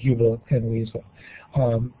by Hubel and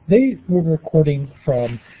Wiesel. They were recording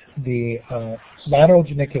from the lateral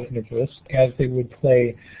geniculate nucleus as they would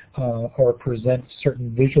play or present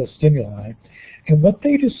certain visual stimuli. And what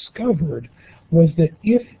they discovered was that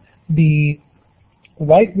if the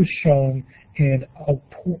light was shown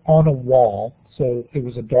on a wall, so it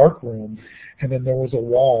was a dark room, and then there was a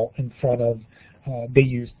wall in front of, they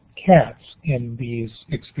used cats in these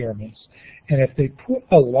experiments, and if they put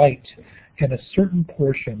a light in a certain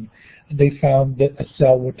portion, they found that a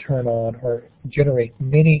cell would turn on or generate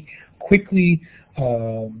many quickly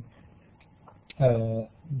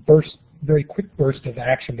very quick burst of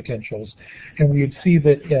action potentials, and we would see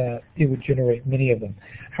that it would generate many of them.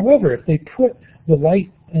 However, if they put the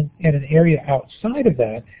light in an area outside of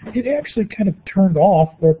that, it actually kind of turned off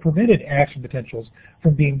or prevented action potentials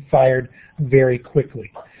from being fired very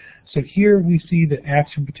quickly. So here we see that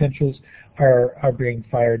action potentials are being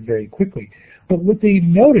fired very quickly. But what they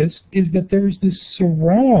noticed is that there's this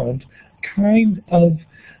surround kind of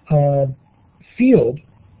field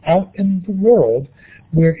out in the world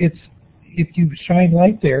where it's, if you shine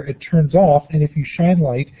light there, it turns off, and if you shine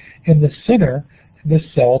light in the center, the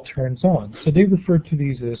cell turns on. So they refer to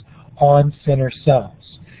these as on-center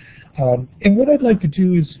cells. And what I'd like to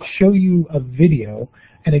do is show you a video,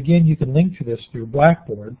 and again, you can link to this through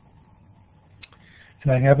Blackboard,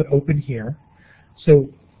 and I have it open here. So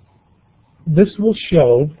this will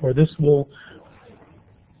show, or this will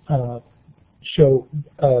show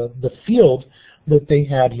the field that they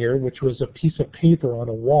had here, which was a piece of paper on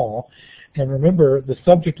a wall. And remember, the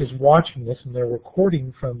subject is watching this, and they're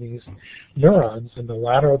recording from these neurons in the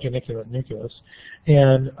lateral geniculate nucleus.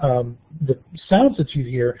 And the sounds that you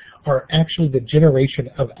hear are actually the generation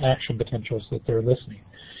of action potentials that they're listening.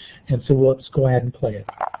 And so let's go ahead and play it.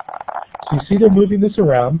 So you see they're moving this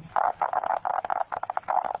around.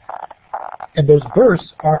 And those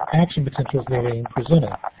bursts are action potentials that are being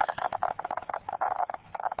presented.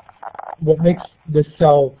 What makes this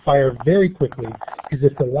cell fire very quickly is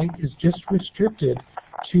if the light is just restricted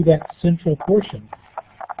to that central portion.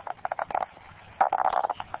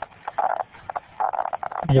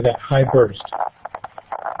 Near that high burst.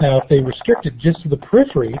 Now if they restrict it just to the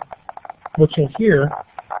periphery, what you'll hear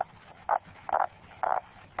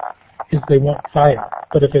is they won't fire.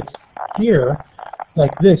 But if it's here,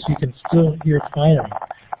 like this, you can still hear firing.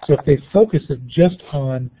 So if they focus it just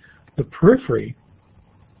on the periphery,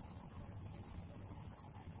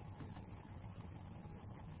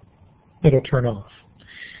 it'll turn off.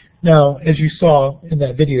 Now, as you saw in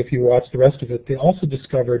that video, if you watched the rest of it, they also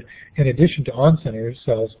discovered, in addition to on-center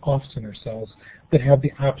cells, off-center cells that have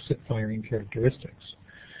the opposite firing characteristics.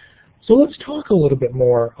 So let's talk a little bit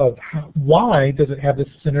more of why does it have this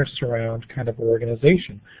center surround kind of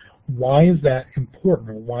organization? Why is that important,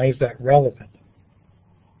 or why is that relevant?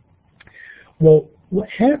 Well, what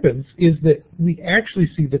happens is that we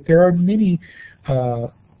actually see that there are many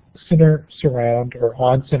center surround or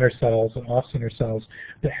on-center cells and off-center cells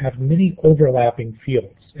that have many overlapping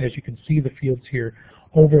fields. As you can see, the fields here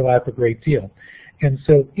overlap a great deal. And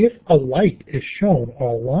so if a light is shown or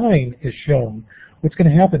a line is shown, what's going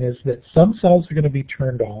to happen is that some cells are going to be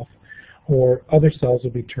turned off or other cells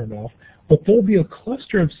will be turned off, but there'll be a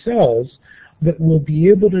cluster of cells that will be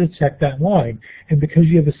able to detect that line. And because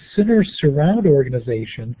you have a center surround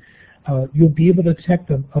organization, you'll be able to detect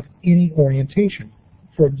them of any orientation.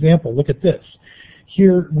 For example, look at this.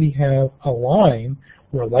 Here we have a line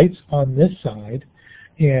where light's on this side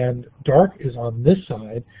and dark is on this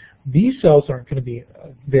side. These cells aren't going to be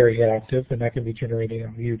very active and not going to be generating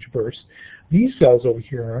a huge burst. These cells over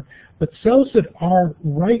here are, but cells that are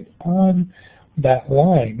right on that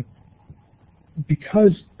line,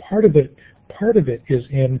 because part of it is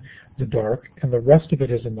in the dark and the rest of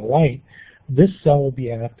it is in the light, this cell will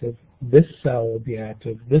be active, this cell will be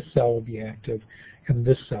active, this cell will be active, and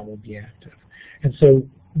this cell will be active. And so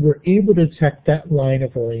we're able to detect that line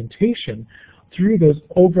of orientation through those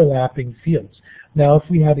overlapping fields. Now, if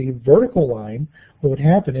we had a vertical line, what would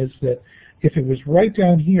happen is that if it was right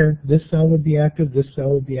down here, this cell would be active, this cell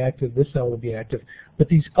would be active, this cell would be active, but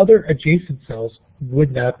these other adjacent cells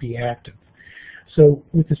would not be active. So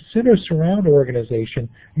with the center surround organization,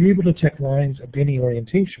 you're able to detect lines of any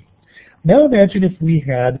orientation. Now imagine if we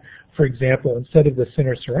had, for example, instead of the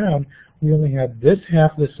center surround, we only had this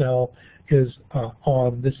half of the cell is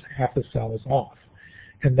on, this half of the cell is off.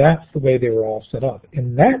 And that's the way they were all set up.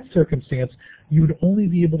 In that circumstance, you would only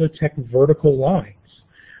be able to detect vertical lines.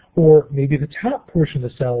 Or maybe the top portion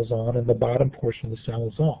of the cell is on and the bottom portion of the cell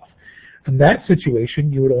is off. In that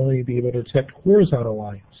situation, you would only be able to detect horizontal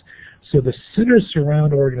lines. So the center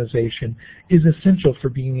surround organization is essential for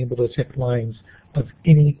being able to detect lines of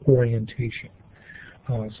any orientation.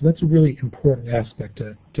 So that's a really important aspect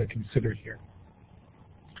to consider here.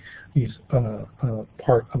 These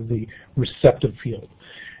part of the receptive field.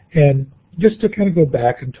 And just to kind of go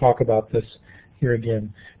back and talk about this here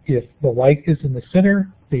again, if the light is in the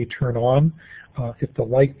center, they turn on. If the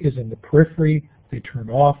light is in the periphery, they turn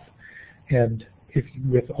off. And if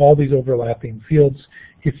with all these overlapping fields,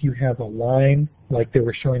 if you have a line like they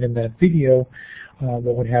were showing in that video,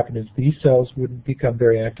 what would happen is these cells wouldn't become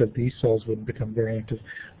very active, these cells wouldn't become very active,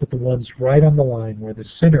 but the ones right on the line where the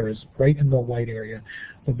center is right in the light area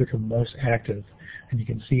will become most active, and you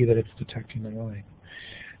can see that it's detecting the line.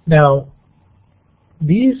 Now,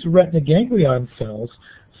 these retina ganglion cells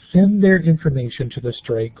send their information to the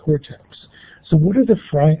striate cortex. So what are the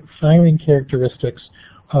firing characteristics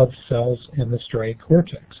of cells in the striate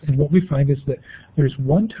cortex? And what we find is that there's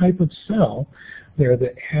one type of cell there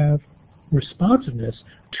that have responsiveness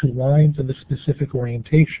to lines of a specific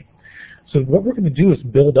orientation. So what we're going to do is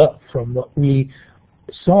build up from what we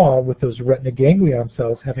saw with those retina ganglion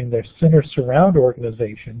cells having their center surround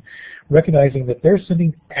organization, recognizing that they're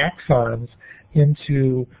sending axons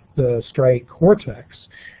into the striate cortex,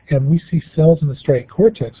 and we see cells in the striate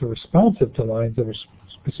cortex are responsive to lines of a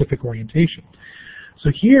specific orientation.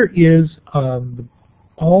 So here is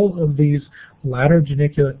all of these lateral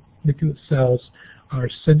geniculate cells are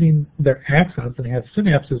sending their axons and have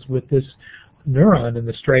synapses with this neuron in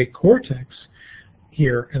the striate cortex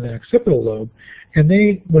here in the occipital lobe, and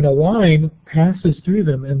when a line passes through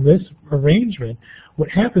them in this arrangement, what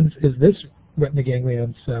happens is this retina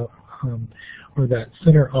ganglion cell, or that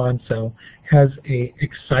center on cell, has a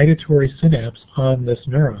excitatory synapse on this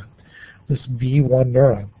neuron, this V1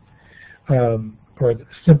 neuron, or the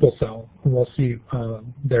simple cell, and we'll see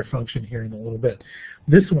their function here in a little bit.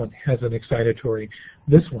 This one has an excitatory,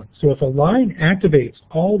 this one. So if a line activates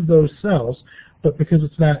all of those cells, but because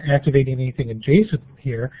it's not activating anything adjacent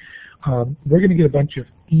here, we're going to get a bunch of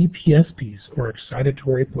EPSPs, or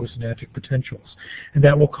excitatory postsynaptic potentials, and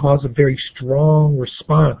that will cause a very strong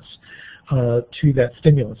response to that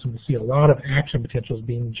stimulus, and we'll see a lot of action potentials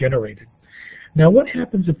being generated. Now what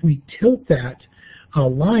happens if we tilt that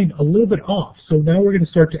line a little bit off? So now we're going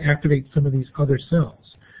to start to activate some of these other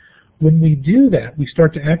cells. When we do that, we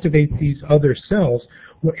start to activate these other cells.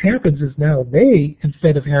 What happens is now they,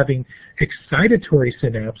 instead of having excitatory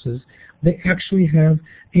synapses, they actually have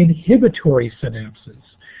inhibitory synapses.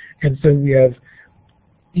 And so we have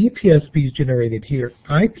EPSB is generated here,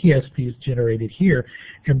 IPSB is generated here,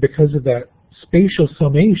 and because of that spatial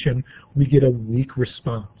summation, we get a weak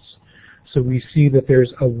response. So we see that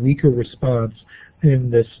there's a weaker response in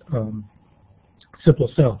this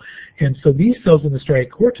simple cell. And so these cells in the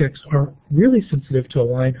striate cortex are really sensitive to a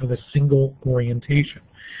line of a single orientation.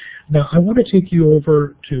 Now I want to take you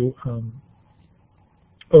over to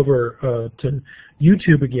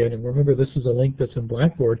YouTube again, and remember this is a link that's in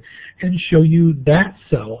Blackboard, and show you that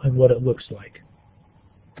cell and what it looks like.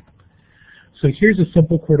 So here's a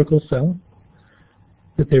simple cortical cell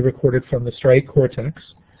that they recorded from the striate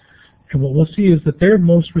cortex, and what we'll see is that they're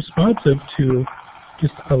most responsive to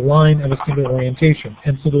just a line of a single orientation.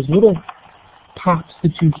 And so those little pops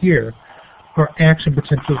that you hear are action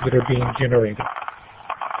potentials that are being generated.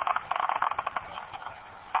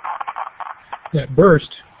 That burst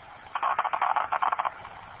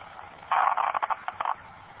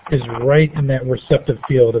is right in that receptive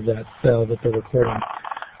field of that cell that they're recording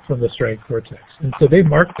from the striate cortex. And so they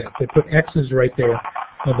marked that. They put X's right there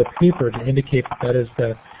on the paper to indicate that that is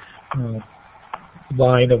the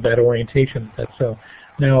line of that orientation of that cell.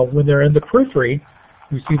 Now, when they're in the periphery,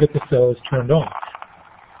 we see that the cell is turned off.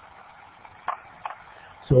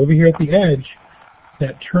 So over here at the edge,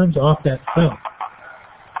 that turns off that cell.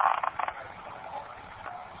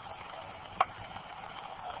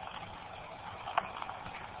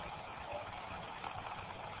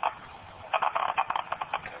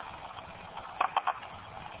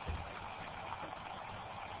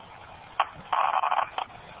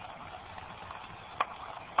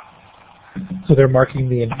 So they're marking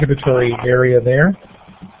the inhibitory area there.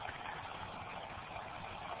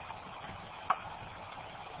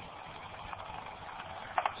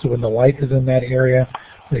 So when the light is in that area,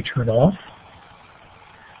 they turn off.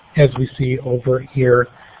 As we see over here,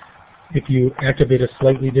 if you activate a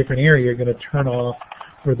slightly different area, you're going to turn off,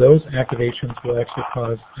 where those activations will actually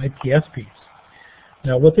cause IPSPs.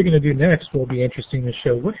 Now what they're going to do next will be interesting to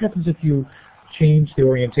show. What happens if you change the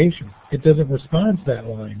orientation? It doesn't respond to that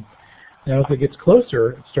line. Now as it gets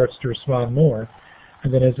closer, it starts to respond more,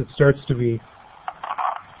 and then as it starts to be,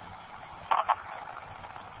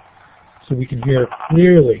 so we can hear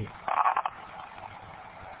clearly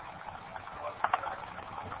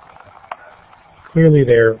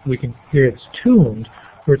there, we can hear it's tuned,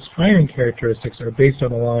 where its firing characteristics are based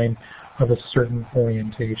on a line of a certain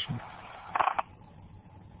orientation.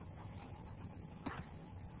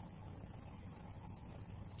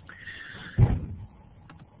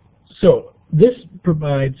 So this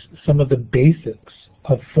provides some of the basics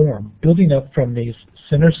of form, building up from these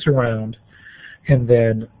center surround, and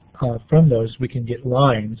then from those we can get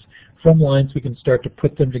lines. From lines we can start to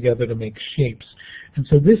put them together to make shapes. And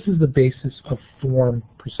so this is the basis of form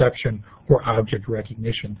perception or object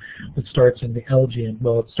recognition that starts in the LGN.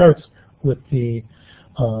 Well, it starts with the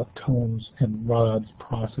cones and rods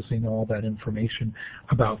processing all that information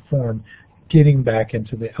about form, getting back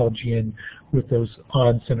into the LGN with those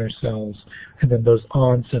on-center cells, and then those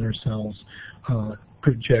on-center cells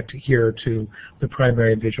project here to the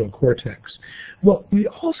primary visual cortex. Well, we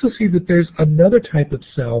also see that there's another type of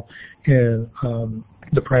cell in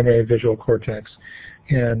the primary visual cortex.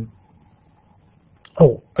 And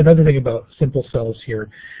another thing about simple cells here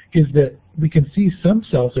is that we can see some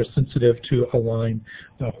cells are sensitive to a line,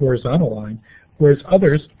 a horizontal line, whereas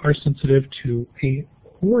others are sensitive to a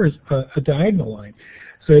diagonal line.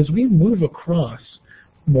 So as we move across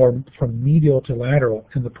more from medial to lateral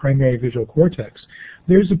in the primary visual cortex,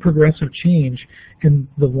 there's a progressive change in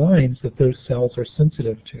the lines that those cells are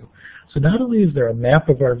sensitive to. So not only is there a map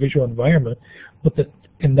of our visual environment, but that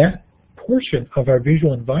in that portion of our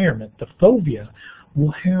visual environment, the fovea,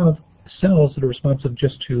 will have cells that are responsive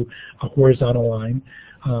just to a horizontal line,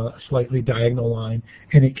 a slightly diagonal line,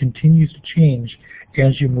 and it continues to change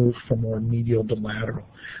as you move from more medial to lateral.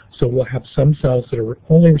 So we'll have some cells that are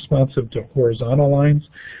only responsive to horizontal lines,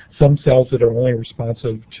 some cells that are only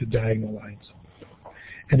responsive to diagonal lines.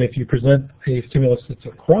 And if you present a stimulus that's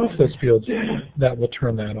across those fields, that will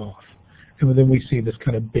turn that off. And then we see this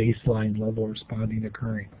kind of baseline level responding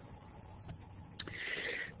occurring.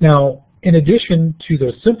 Now, in addition to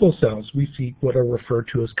those simple cells, we see what are referred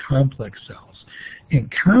to as complex cells.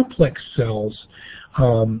 And complex cells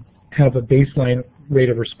have a baseline rate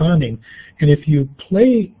of responding, and if you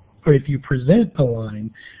play or if you present a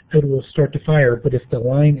line, it will start to fire, but if the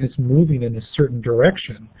line is moving in a certain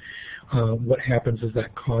direction, what happens is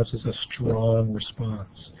that causes a strong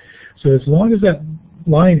response. So as long as that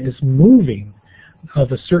line is moving,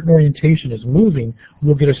 of a certain orientation is moving,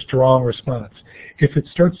 we'll get a strong response. If it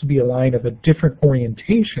starts to be a line of a different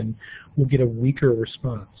orientation, we'll get a weaker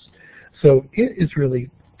response. So it is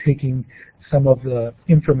really taking some of the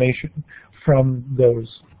information from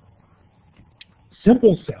those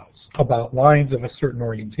simple cells about lines of a certain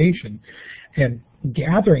orientation and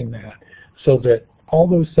gathering that so that all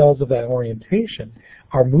those cells of that orientation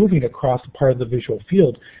are moving across a part of the visual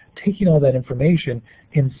field, taking all that information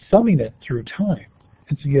and summing it through time.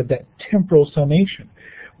 And so you have that temporal summation,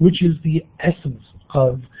 which is the essence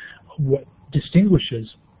of what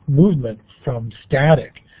distinguishes movement from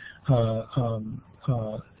static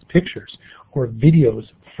pictures or videos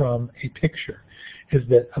from a picture, is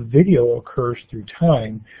that a video occurs through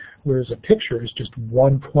time, whereas a picture is just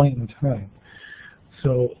one point in time.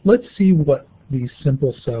 So let's see what these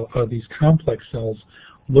simple cell, these complex cells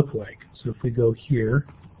look like. So if we go here,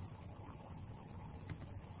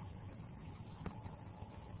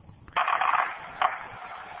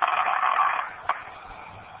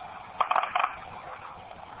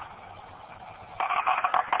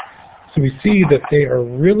 so we see that they are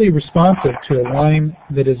really responsive to a line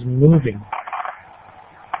that is moving.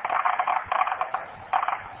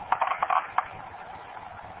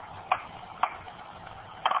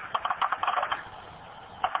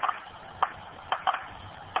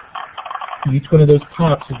 Each one of those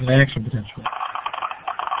pops is an action potential.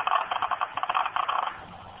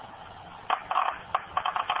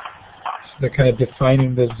 So they're kind of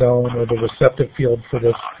defining the zone or the receptive field for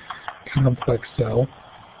this complex cell.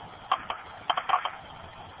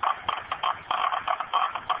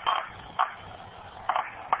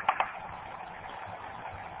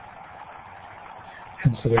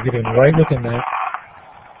 And so they're getting right within that.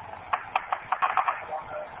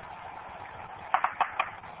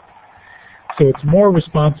 So it's more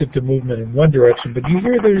responsive to movement in one direction, but you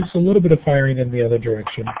hear there's a little bit of firing in the other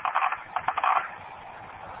direction.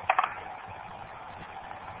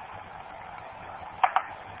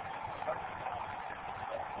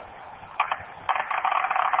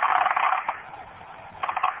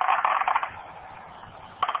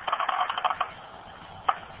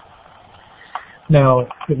 Now,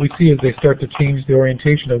 what we see as they start to change the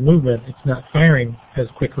orientation of movement, it's not firing as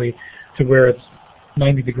quickly to where it's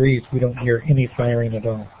 90 degrees, we don't hear any firing at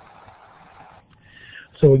all.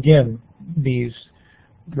 So again, these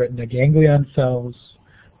retina ganglion cells,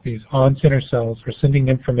 these on-center cells are sending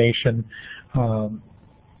information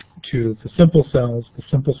to the simple cells. The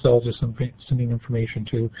simple cells are sending information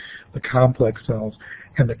to the complex cells,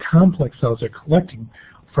 and the complex cells are collecting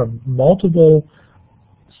from multiple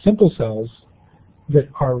simple cells that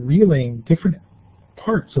are relaying different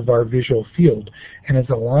parts of our visual field. And as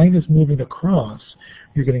the line is moving across,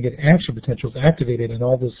 you're going to get action potentials activated in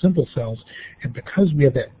all those simple cells. And because we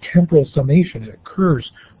have that temporal summation, it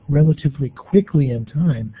occurs relatively quickly in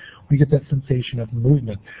time, we get that sensation of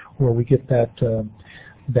movement, or we get that,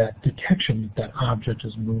 that detection that that object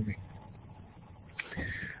is moving.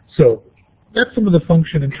 So that's some of the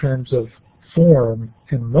function in terms of form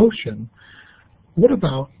and motion. What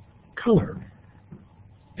about color?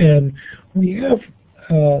 And we have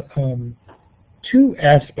two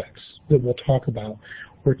aspects that we'll talk about,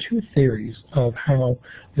 or two theories of how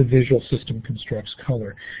the visual system constructs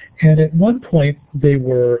color. And at one point they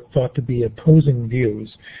were thought to be opposing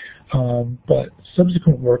views, but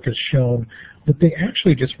subsequent work has shown that they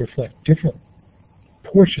actually just reflect different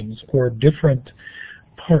portions or different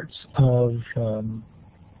parts of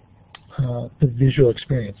the visual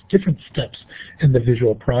experience, different steps in the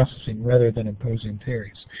visual processing rather than opposing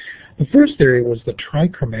theories. The first theory was the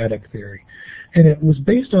trichromatic theory, and it was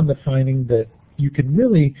based on the finding that you can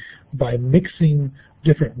really, by mixing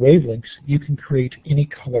different wavelengths, you can create any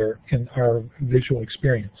color in our visual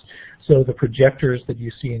experience. So the projectors that you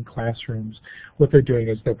see in classrooms, what they're doing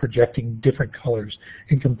is they're projecting different colors,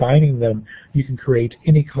 and combining them, you can create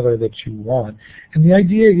any color that you want. And the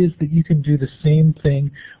idea is that you can do the same thing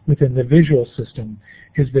within the visual system,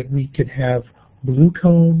 is that we could have blue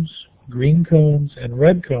cones, green cones, and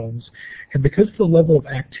red cones, and because of the level of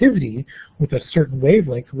activity with a certain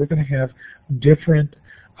wavelength, we're going to have different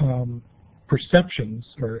perceptions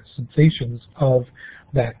or sensations of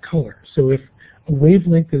that color. So if a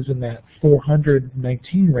wavelength is in that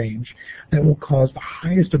 419 range, that will cause the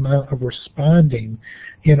highest amount of responding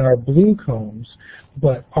in our blue cones,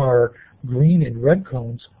 but our green and red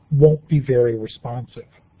cones won't be very responsive.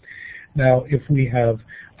 Now, if we have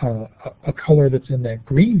a color that's in that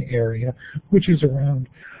green area, which is around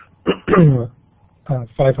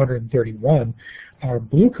 531, our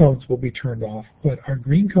blue cones will be turned off, but our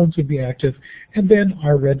green cones will be active, and then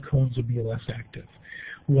our red cones will be less active.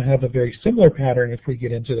 We'll have a very similar pattern if we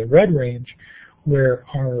get into the red range, where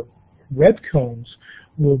our red cones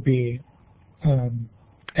will be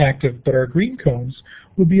active, but our green cones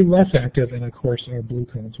will be less active, and of course our blue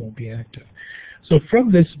cones won't be active. So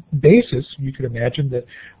from this basis, you could imagine that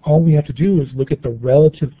all we have to do is look at the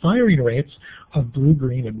relative firing rates of blue,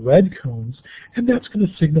 green, and red cones, and that's going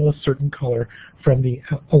to signal a certain color from the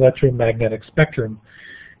electromagnetic spectrum.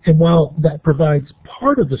 And while that provides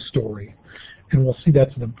part of the story, and we'll see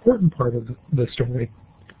that's an important part of the story,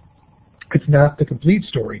 it's not the complete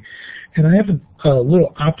story. And I have a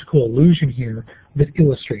little optical illusion here that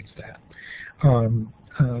illustrates that.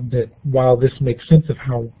 That while this makes sense of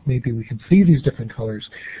how maybe we can see these different colors,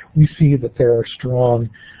 we see that there are strong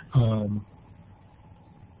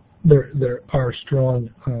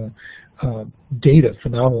data,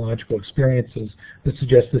 phenomenological experiences that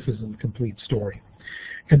suggest this isn't a complete story.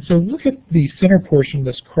 And so look at the center portion,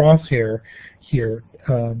 this crosshair here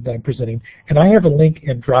that I'm presenting, and I have a link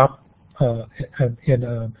and drop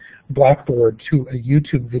in Blackboard to a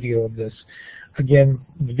YouTube video of this. Again,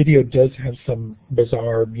 the video does have some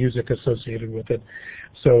bizarre music associated with it,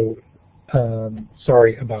 so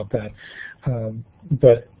sorry about that.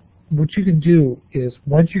 But what you can do is,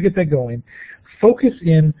 once you get that going, focus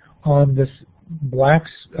in on this black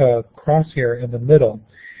crosshair in the middle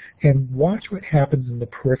and watch what happens in the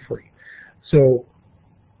periphery. So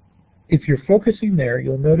if you're focusing there,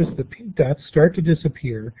 you'll notice the pink dots start to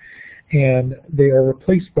disappear, and they are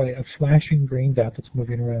replaced by a flashing green dot that's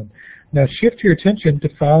moving around. Now shift your attention to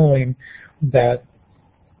following that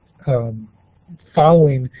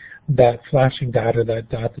flashing dot, or that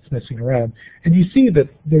dot that's missing around, and you see that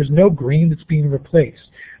there's no green that's being replaced.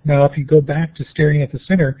 Now if you go back to staring at the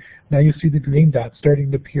center, now you see the green dot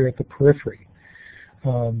starting to appear at the periphery.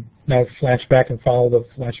 Now flash back and follow the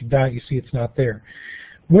flashing dot, you see it's not there.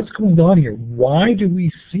 What's going on here? Why do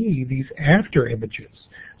we see these after images?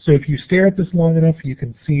 So if you stare at this long enough, you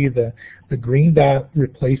can see the green dot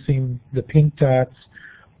replacing the pink dots.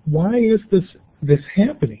 Why is this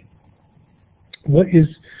happening? What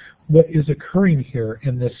is occurring here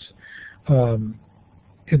in this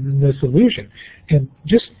illusion? And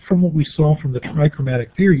just from what we saw from the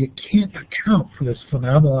trichromatic theory, it can't account for this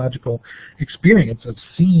phenomenological experience of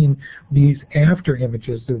seeing these after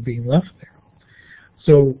images that are being left there.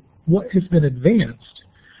 So what has been advanced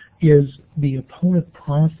is the opponent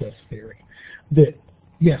process theory, that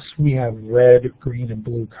yes, we have red, green, and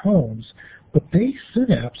blue cones, but they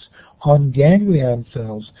synapse on ganglion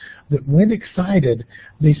cells that when excited,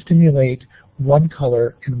 they stimulate one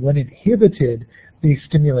color, and when inhibited, they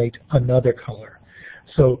stimulate another color.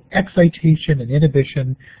 So excitation and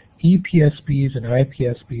inhibition, EPSBs and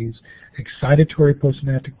IPSBs, excitatory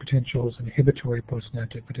postsynaptic potentials, inhibitory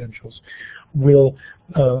postsynaptic potentials, will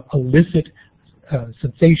elicit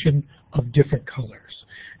sensation of different colors.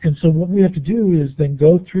 And so what we have to do is then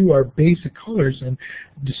go through our basic colors and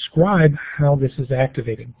describe how this is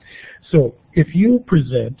activated. So if you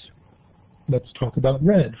present, let's talk about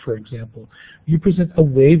red, for example. You present a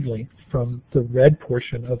wavelength from the red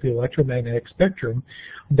portion of the electromagnetic spectrum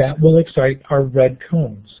that will excite our red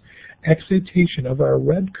cones. Excitation of our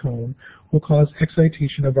red cone will cause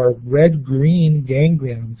excitation of our red-green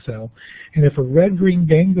ganglion cell. And if a red-green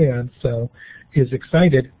ganglion cell is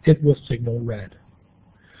excited, it will signal red.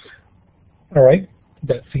 All right,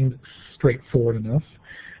 that seems straightforward enough.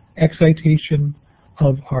 Excitation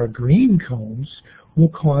of our green cones will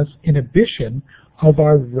cause inhibition of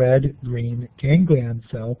our red-green ganglion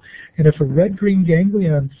cell. And if a red-green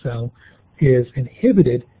ganglion cell is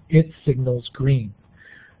inhibited, it signals green.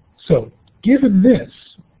 So given this,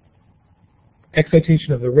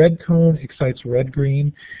 excitation of the red cone excites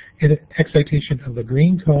red-green, and excitation of the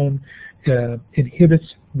green cone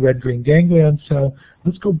inhibits red-green ganglion cell.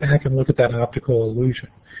 Let's go back and look at that optical illusion.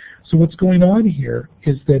 So what's going on here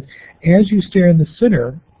is that as you stare in the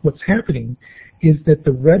center, what's happening is that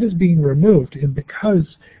the red is being removed, and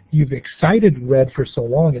because you've excited red for so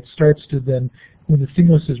long, it starts to then, when the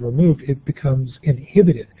stimulus is removed, it becomes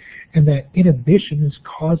inhibited. And that inhibition is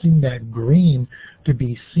causing that green to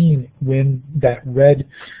be seen when that red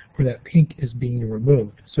or that pink is being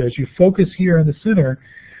removed. So as you focus here on the center,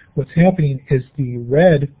 what's happening is the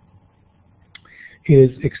red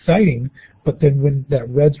is exciting, but then when that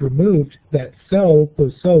red's removed, that cell,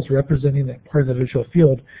 those cells representing that part of the visual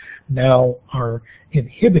field now are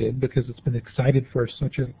inhibited because it's been excited for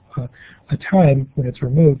such a time. When it's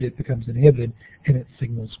removed, it becomes inhibited and it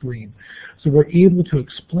signals green. So we're able to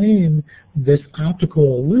explain this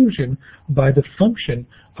optical illusion by the function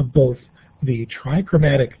of both the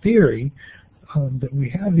trichromatic theory, that we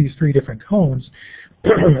have these three different cones,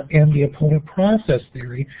 and the opponent process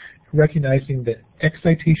theory, recognizing that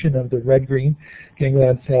excitation of the red-green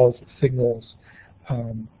ganglion cells signals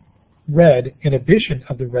red, inhibition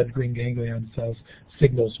of the red-green ganglion cells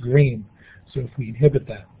signals green. So if we inhibit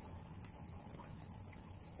that.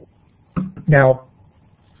 Now,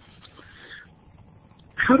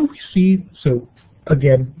 how do we see, so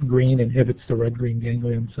again, green inhibits the red-green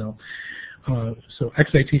ganglion cell. So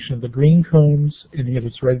excitation of the green cones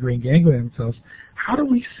inhibits red-green ganglion cells. How do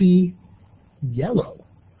we see yellow?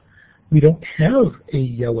 We don't have a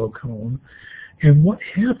yellow cone. And what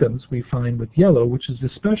happens, we find with yellow, which is the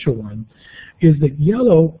special one, is that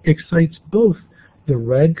yellow excites both the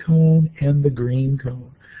red cone and the green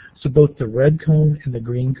cone. So both the red cone and the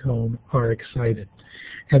green cone are excited.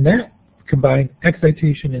 And that combined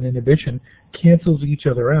excitation and inhibition cancels each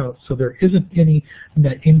other out, so there isn't any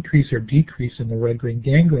net increase or decrease in the red-green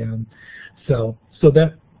ganglion cell. So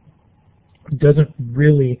that doesn't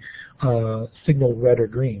really signal red or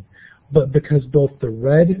green. But because both the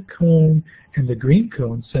red cone and the green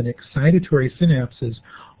cone send excitatory synapses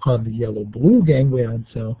on the yellow-blue ganglion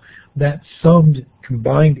cell, that summed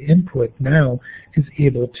combined input now is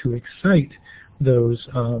able to excite those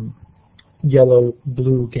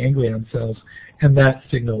yellow-blue ganglion cells, and that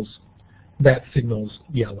signals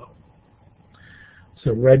yellow.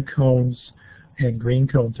 So red cones and green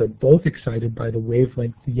cones are both excited by the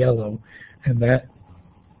wavelength yellow, and that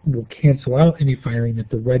will cancel out any firing at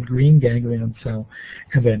the red-green ganglion cell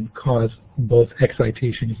and then cause both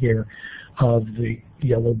excitation here of the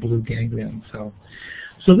yellow-blue ganglion cell.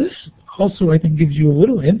 So this also, I think, gives you a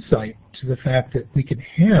little insight to the fact that we can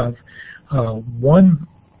have one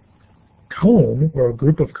cone or a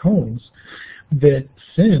group of cones that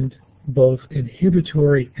send both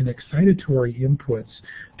inhibitory and excitatory inputs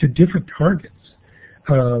to different targets.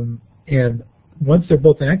 And once they're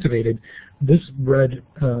both activated, this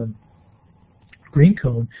red-green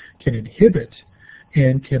cone can inhibit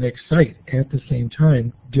and can excite at the same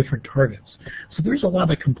time different targets. So there's a lot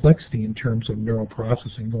of complexity in terms of neural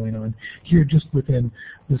processing going on here just within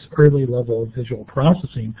this early level of visual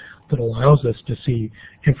processing that allows us to see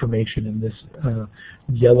information in this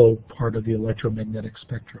yellow part of the electromagnetic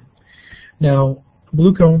spectrum. Now,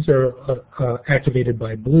 blue cones are activated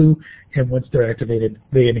by blue, and once they're activated,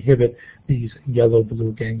 they inhibit these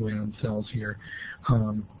yellow-blue ganglion cells here.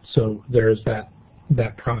 So there's that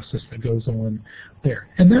process that goes on there.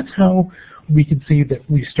 And that's how we can see that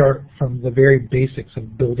we start from the very basics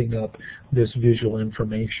of building up this visual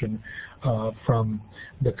information from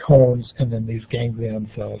the cones and then these ganglion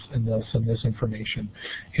cells, and they'll send this information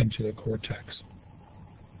into the cortex.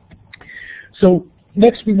 So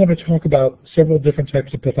next we want to talk about several different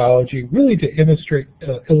types of pathology, really to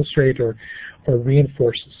illustrate or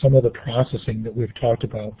reinforce some of the processing that we've talked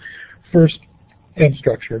about. First, and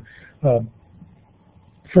structure.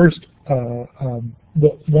 First,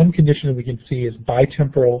 one condition that we can see is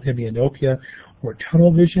bitemporal hemianopia, or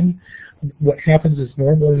tunnel vision. What happens is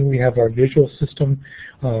normally we have our visual system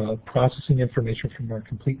processing information from our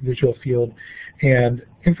complete visual field, and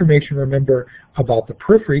information, remember, about the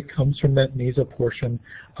periphery comes from that nasal portion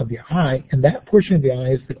of the eye, and that portion of the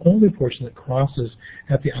eye is the only portion that crosses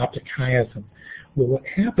at the optic chiasm. Well, what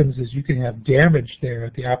happens is you can have damage there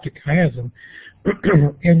at the optic chiasm,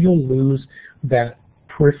 and you'll lose that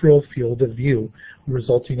peripheral field of view,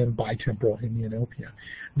 resulting in bitemporal hemianopia.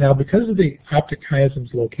 Now, because of the optic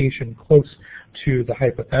chiasm's location close to the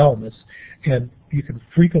hypothalamus, and you can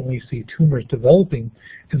frequently see tumors developing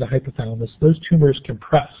in the hypothalamus, those tumors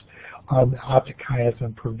compress on the optic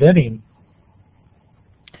chiasm, preventing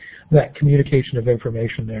that communication of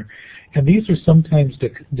information there. And these are sometimes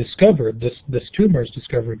discovered, this tumor is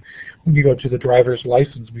discovered when you go to the driver's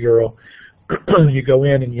license bureau. You go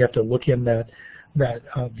in and you have to look in that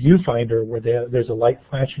viewfinder where there's a light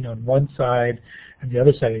flashing on one side and the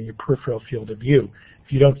other side of your peripheral field of view.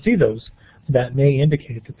 If you don't see those, that may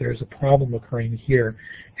indicate that there's a problem occurring here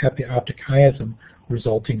at the optic chiasm,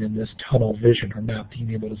 resulting in this tunnel vision, or not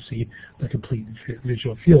being able to see the complete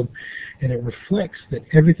visual field. And it reflects that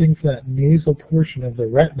everything from that nasal portion of the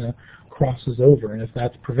retina crosses over, and if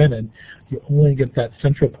that's prevented, you only get that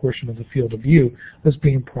central portion of the field of view that's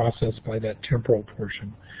being processed by that temporal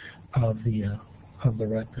portion of the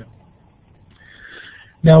retina.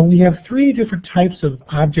 Now, we have three different types of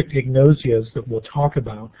object agnosias that we'll talk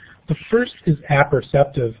about. The first is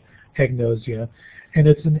apperceptive agnosia, and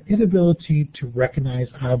it's an inability to recognize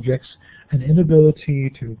objects, an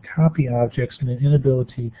inability to copy objects, and an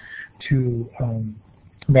inability to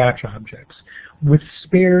match objects, with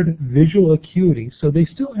spared visual acuity. So they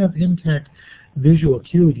still have intact visual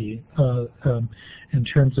acuity in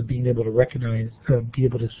terms of being able to recognize, be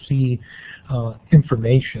able to see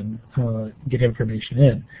information, get information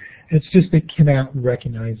in. It's just they cannot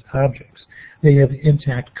recognize objects. They have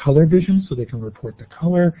intact color vision, so they can report the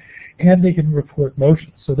color, and they can report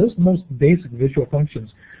motion. So those are the most basic visual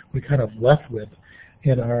functions we kind of left with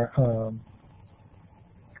in our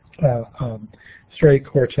striatal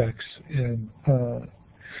cortex and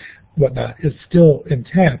whatnot is still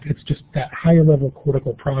intact. It's just that higher level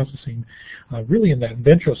cortical processing really in that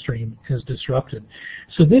ventral stream is disrupted.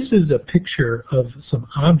 So this is a picture of some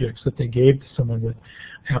objects that they gave to someone with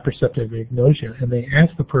apperceptive agnosia, and they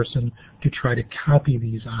asked the person to try to copy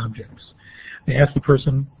these objects. They asked the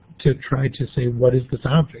person to try to say, what is this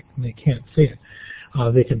object? And they can't say it.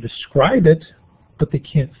 They can describe it, but they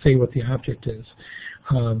can't say what the object is.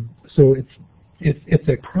 So it's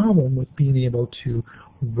a problem with being able to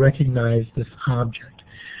recognize this object.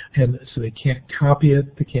 And so they can't copy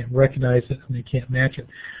it, they can't recognize it, and they can't match it.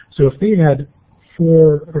 So if they had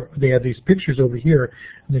they had these pictures over here,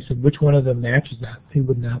 and they said, which one of them matches that? They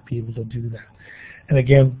would not be able to do that. And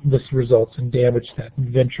again, this results in damage to that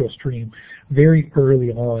ventral stream. Very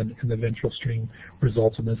early on in the ventral stream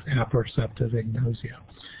results in this apperceptive agnosia.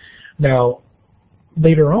 Now,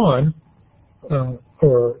 later on,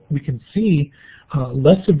 or we can see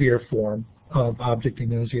less severe form of object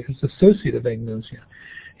agnosia is associative agnosia.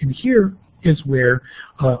 And here is where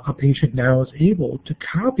a patient now is able to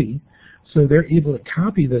copy. So they're able to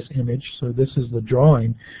copy this image. So this is the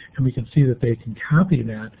drawing, and we can see that they can copy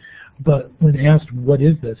that. But when asked, what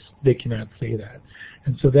is this, they cannot say that.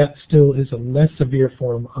 And so that still is a less severe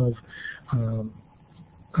form of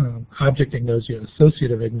object agnosia,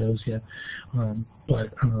 associative agnosia,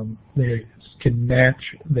 but they can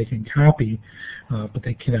match, they can copy, but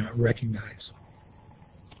they cannot recognize.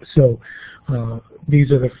 So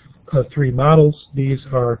these are the three models. These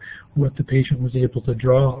are what the patient was able to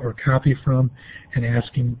draw or copy from, and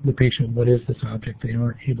asking the patient, what is this object? They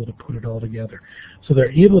aren't able to put it all together. So they're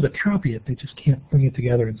able to copy it, they just can't bring it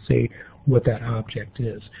together and say what that object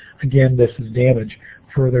is. Again, this is damage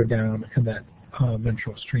further down in that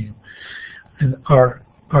ventral stream. And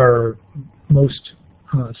our most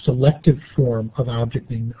selective form of object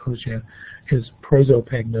agnosia is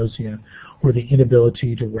prosopagnosia, or the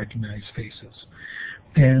inability to recognize faces.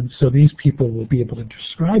 And so these people will be able to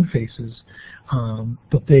describe faces,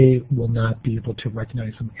 but they will not be able to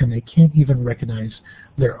recognize them, and they can't even recognize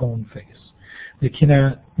their own face. They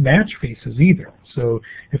cannot match faces either. So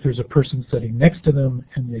if there's a person sitting next to them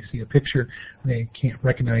and they see a picture, they can't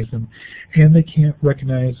recognize them, and they can't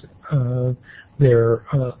recognize their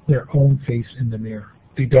own face in the mirror.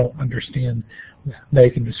 They don't understand that. They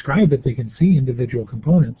can describe it, they can see individual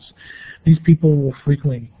components. These people will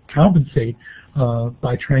frequently compensate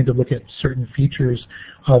by trying to look at certain features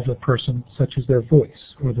of a person, such as their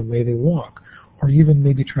voice or the way they walk, or even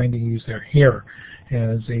maybe trying to use their hair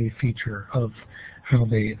as a feature of how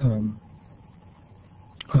they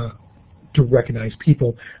to recognize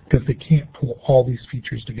people, because they can't pull all these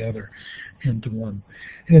features together into one.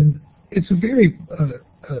 And it's a very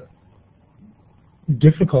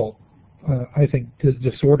difficult, I think,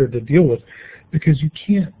 disorder to deal with, because you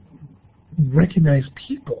can't recognize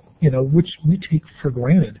people, which we take for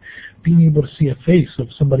granted. Being able to see a face of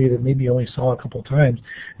somebody that maybe only saw a couple times,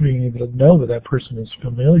 being able to know that that person is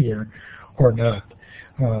familiar or not.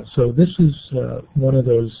 So this is one of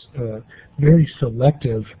those very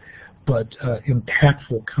selective but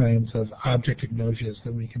impactful kinds of object agnosias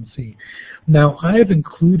that we can see. Now, I have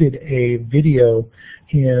included a video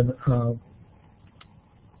in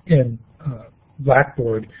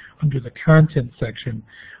Blackboard under the content section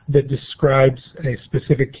that describes a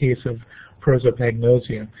specific case of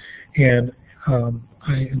prosopagnosia, and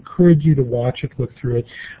I encourage you to watch it, look through it,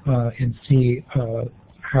 and see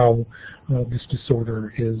how this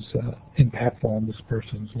disorder is impactful on this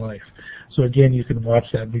person's life. So again, you can watch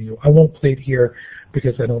that video. I won't play it here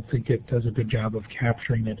because I don't think it does a good job of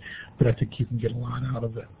capturing it, but I think you can get a lot out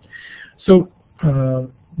of it. So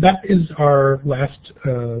that is our last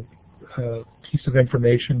piece of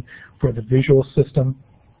information for the visual system.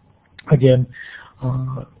 Again,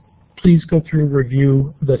 please go through,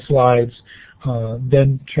 review the slides,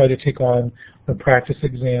 then try to take on the practice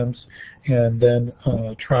exams, and then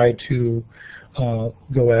try to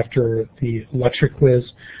go after the lecture quiz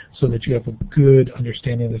so that you have a good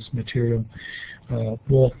understanding of this material.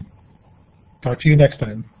 We'll talk to you next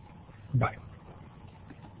time. Bye.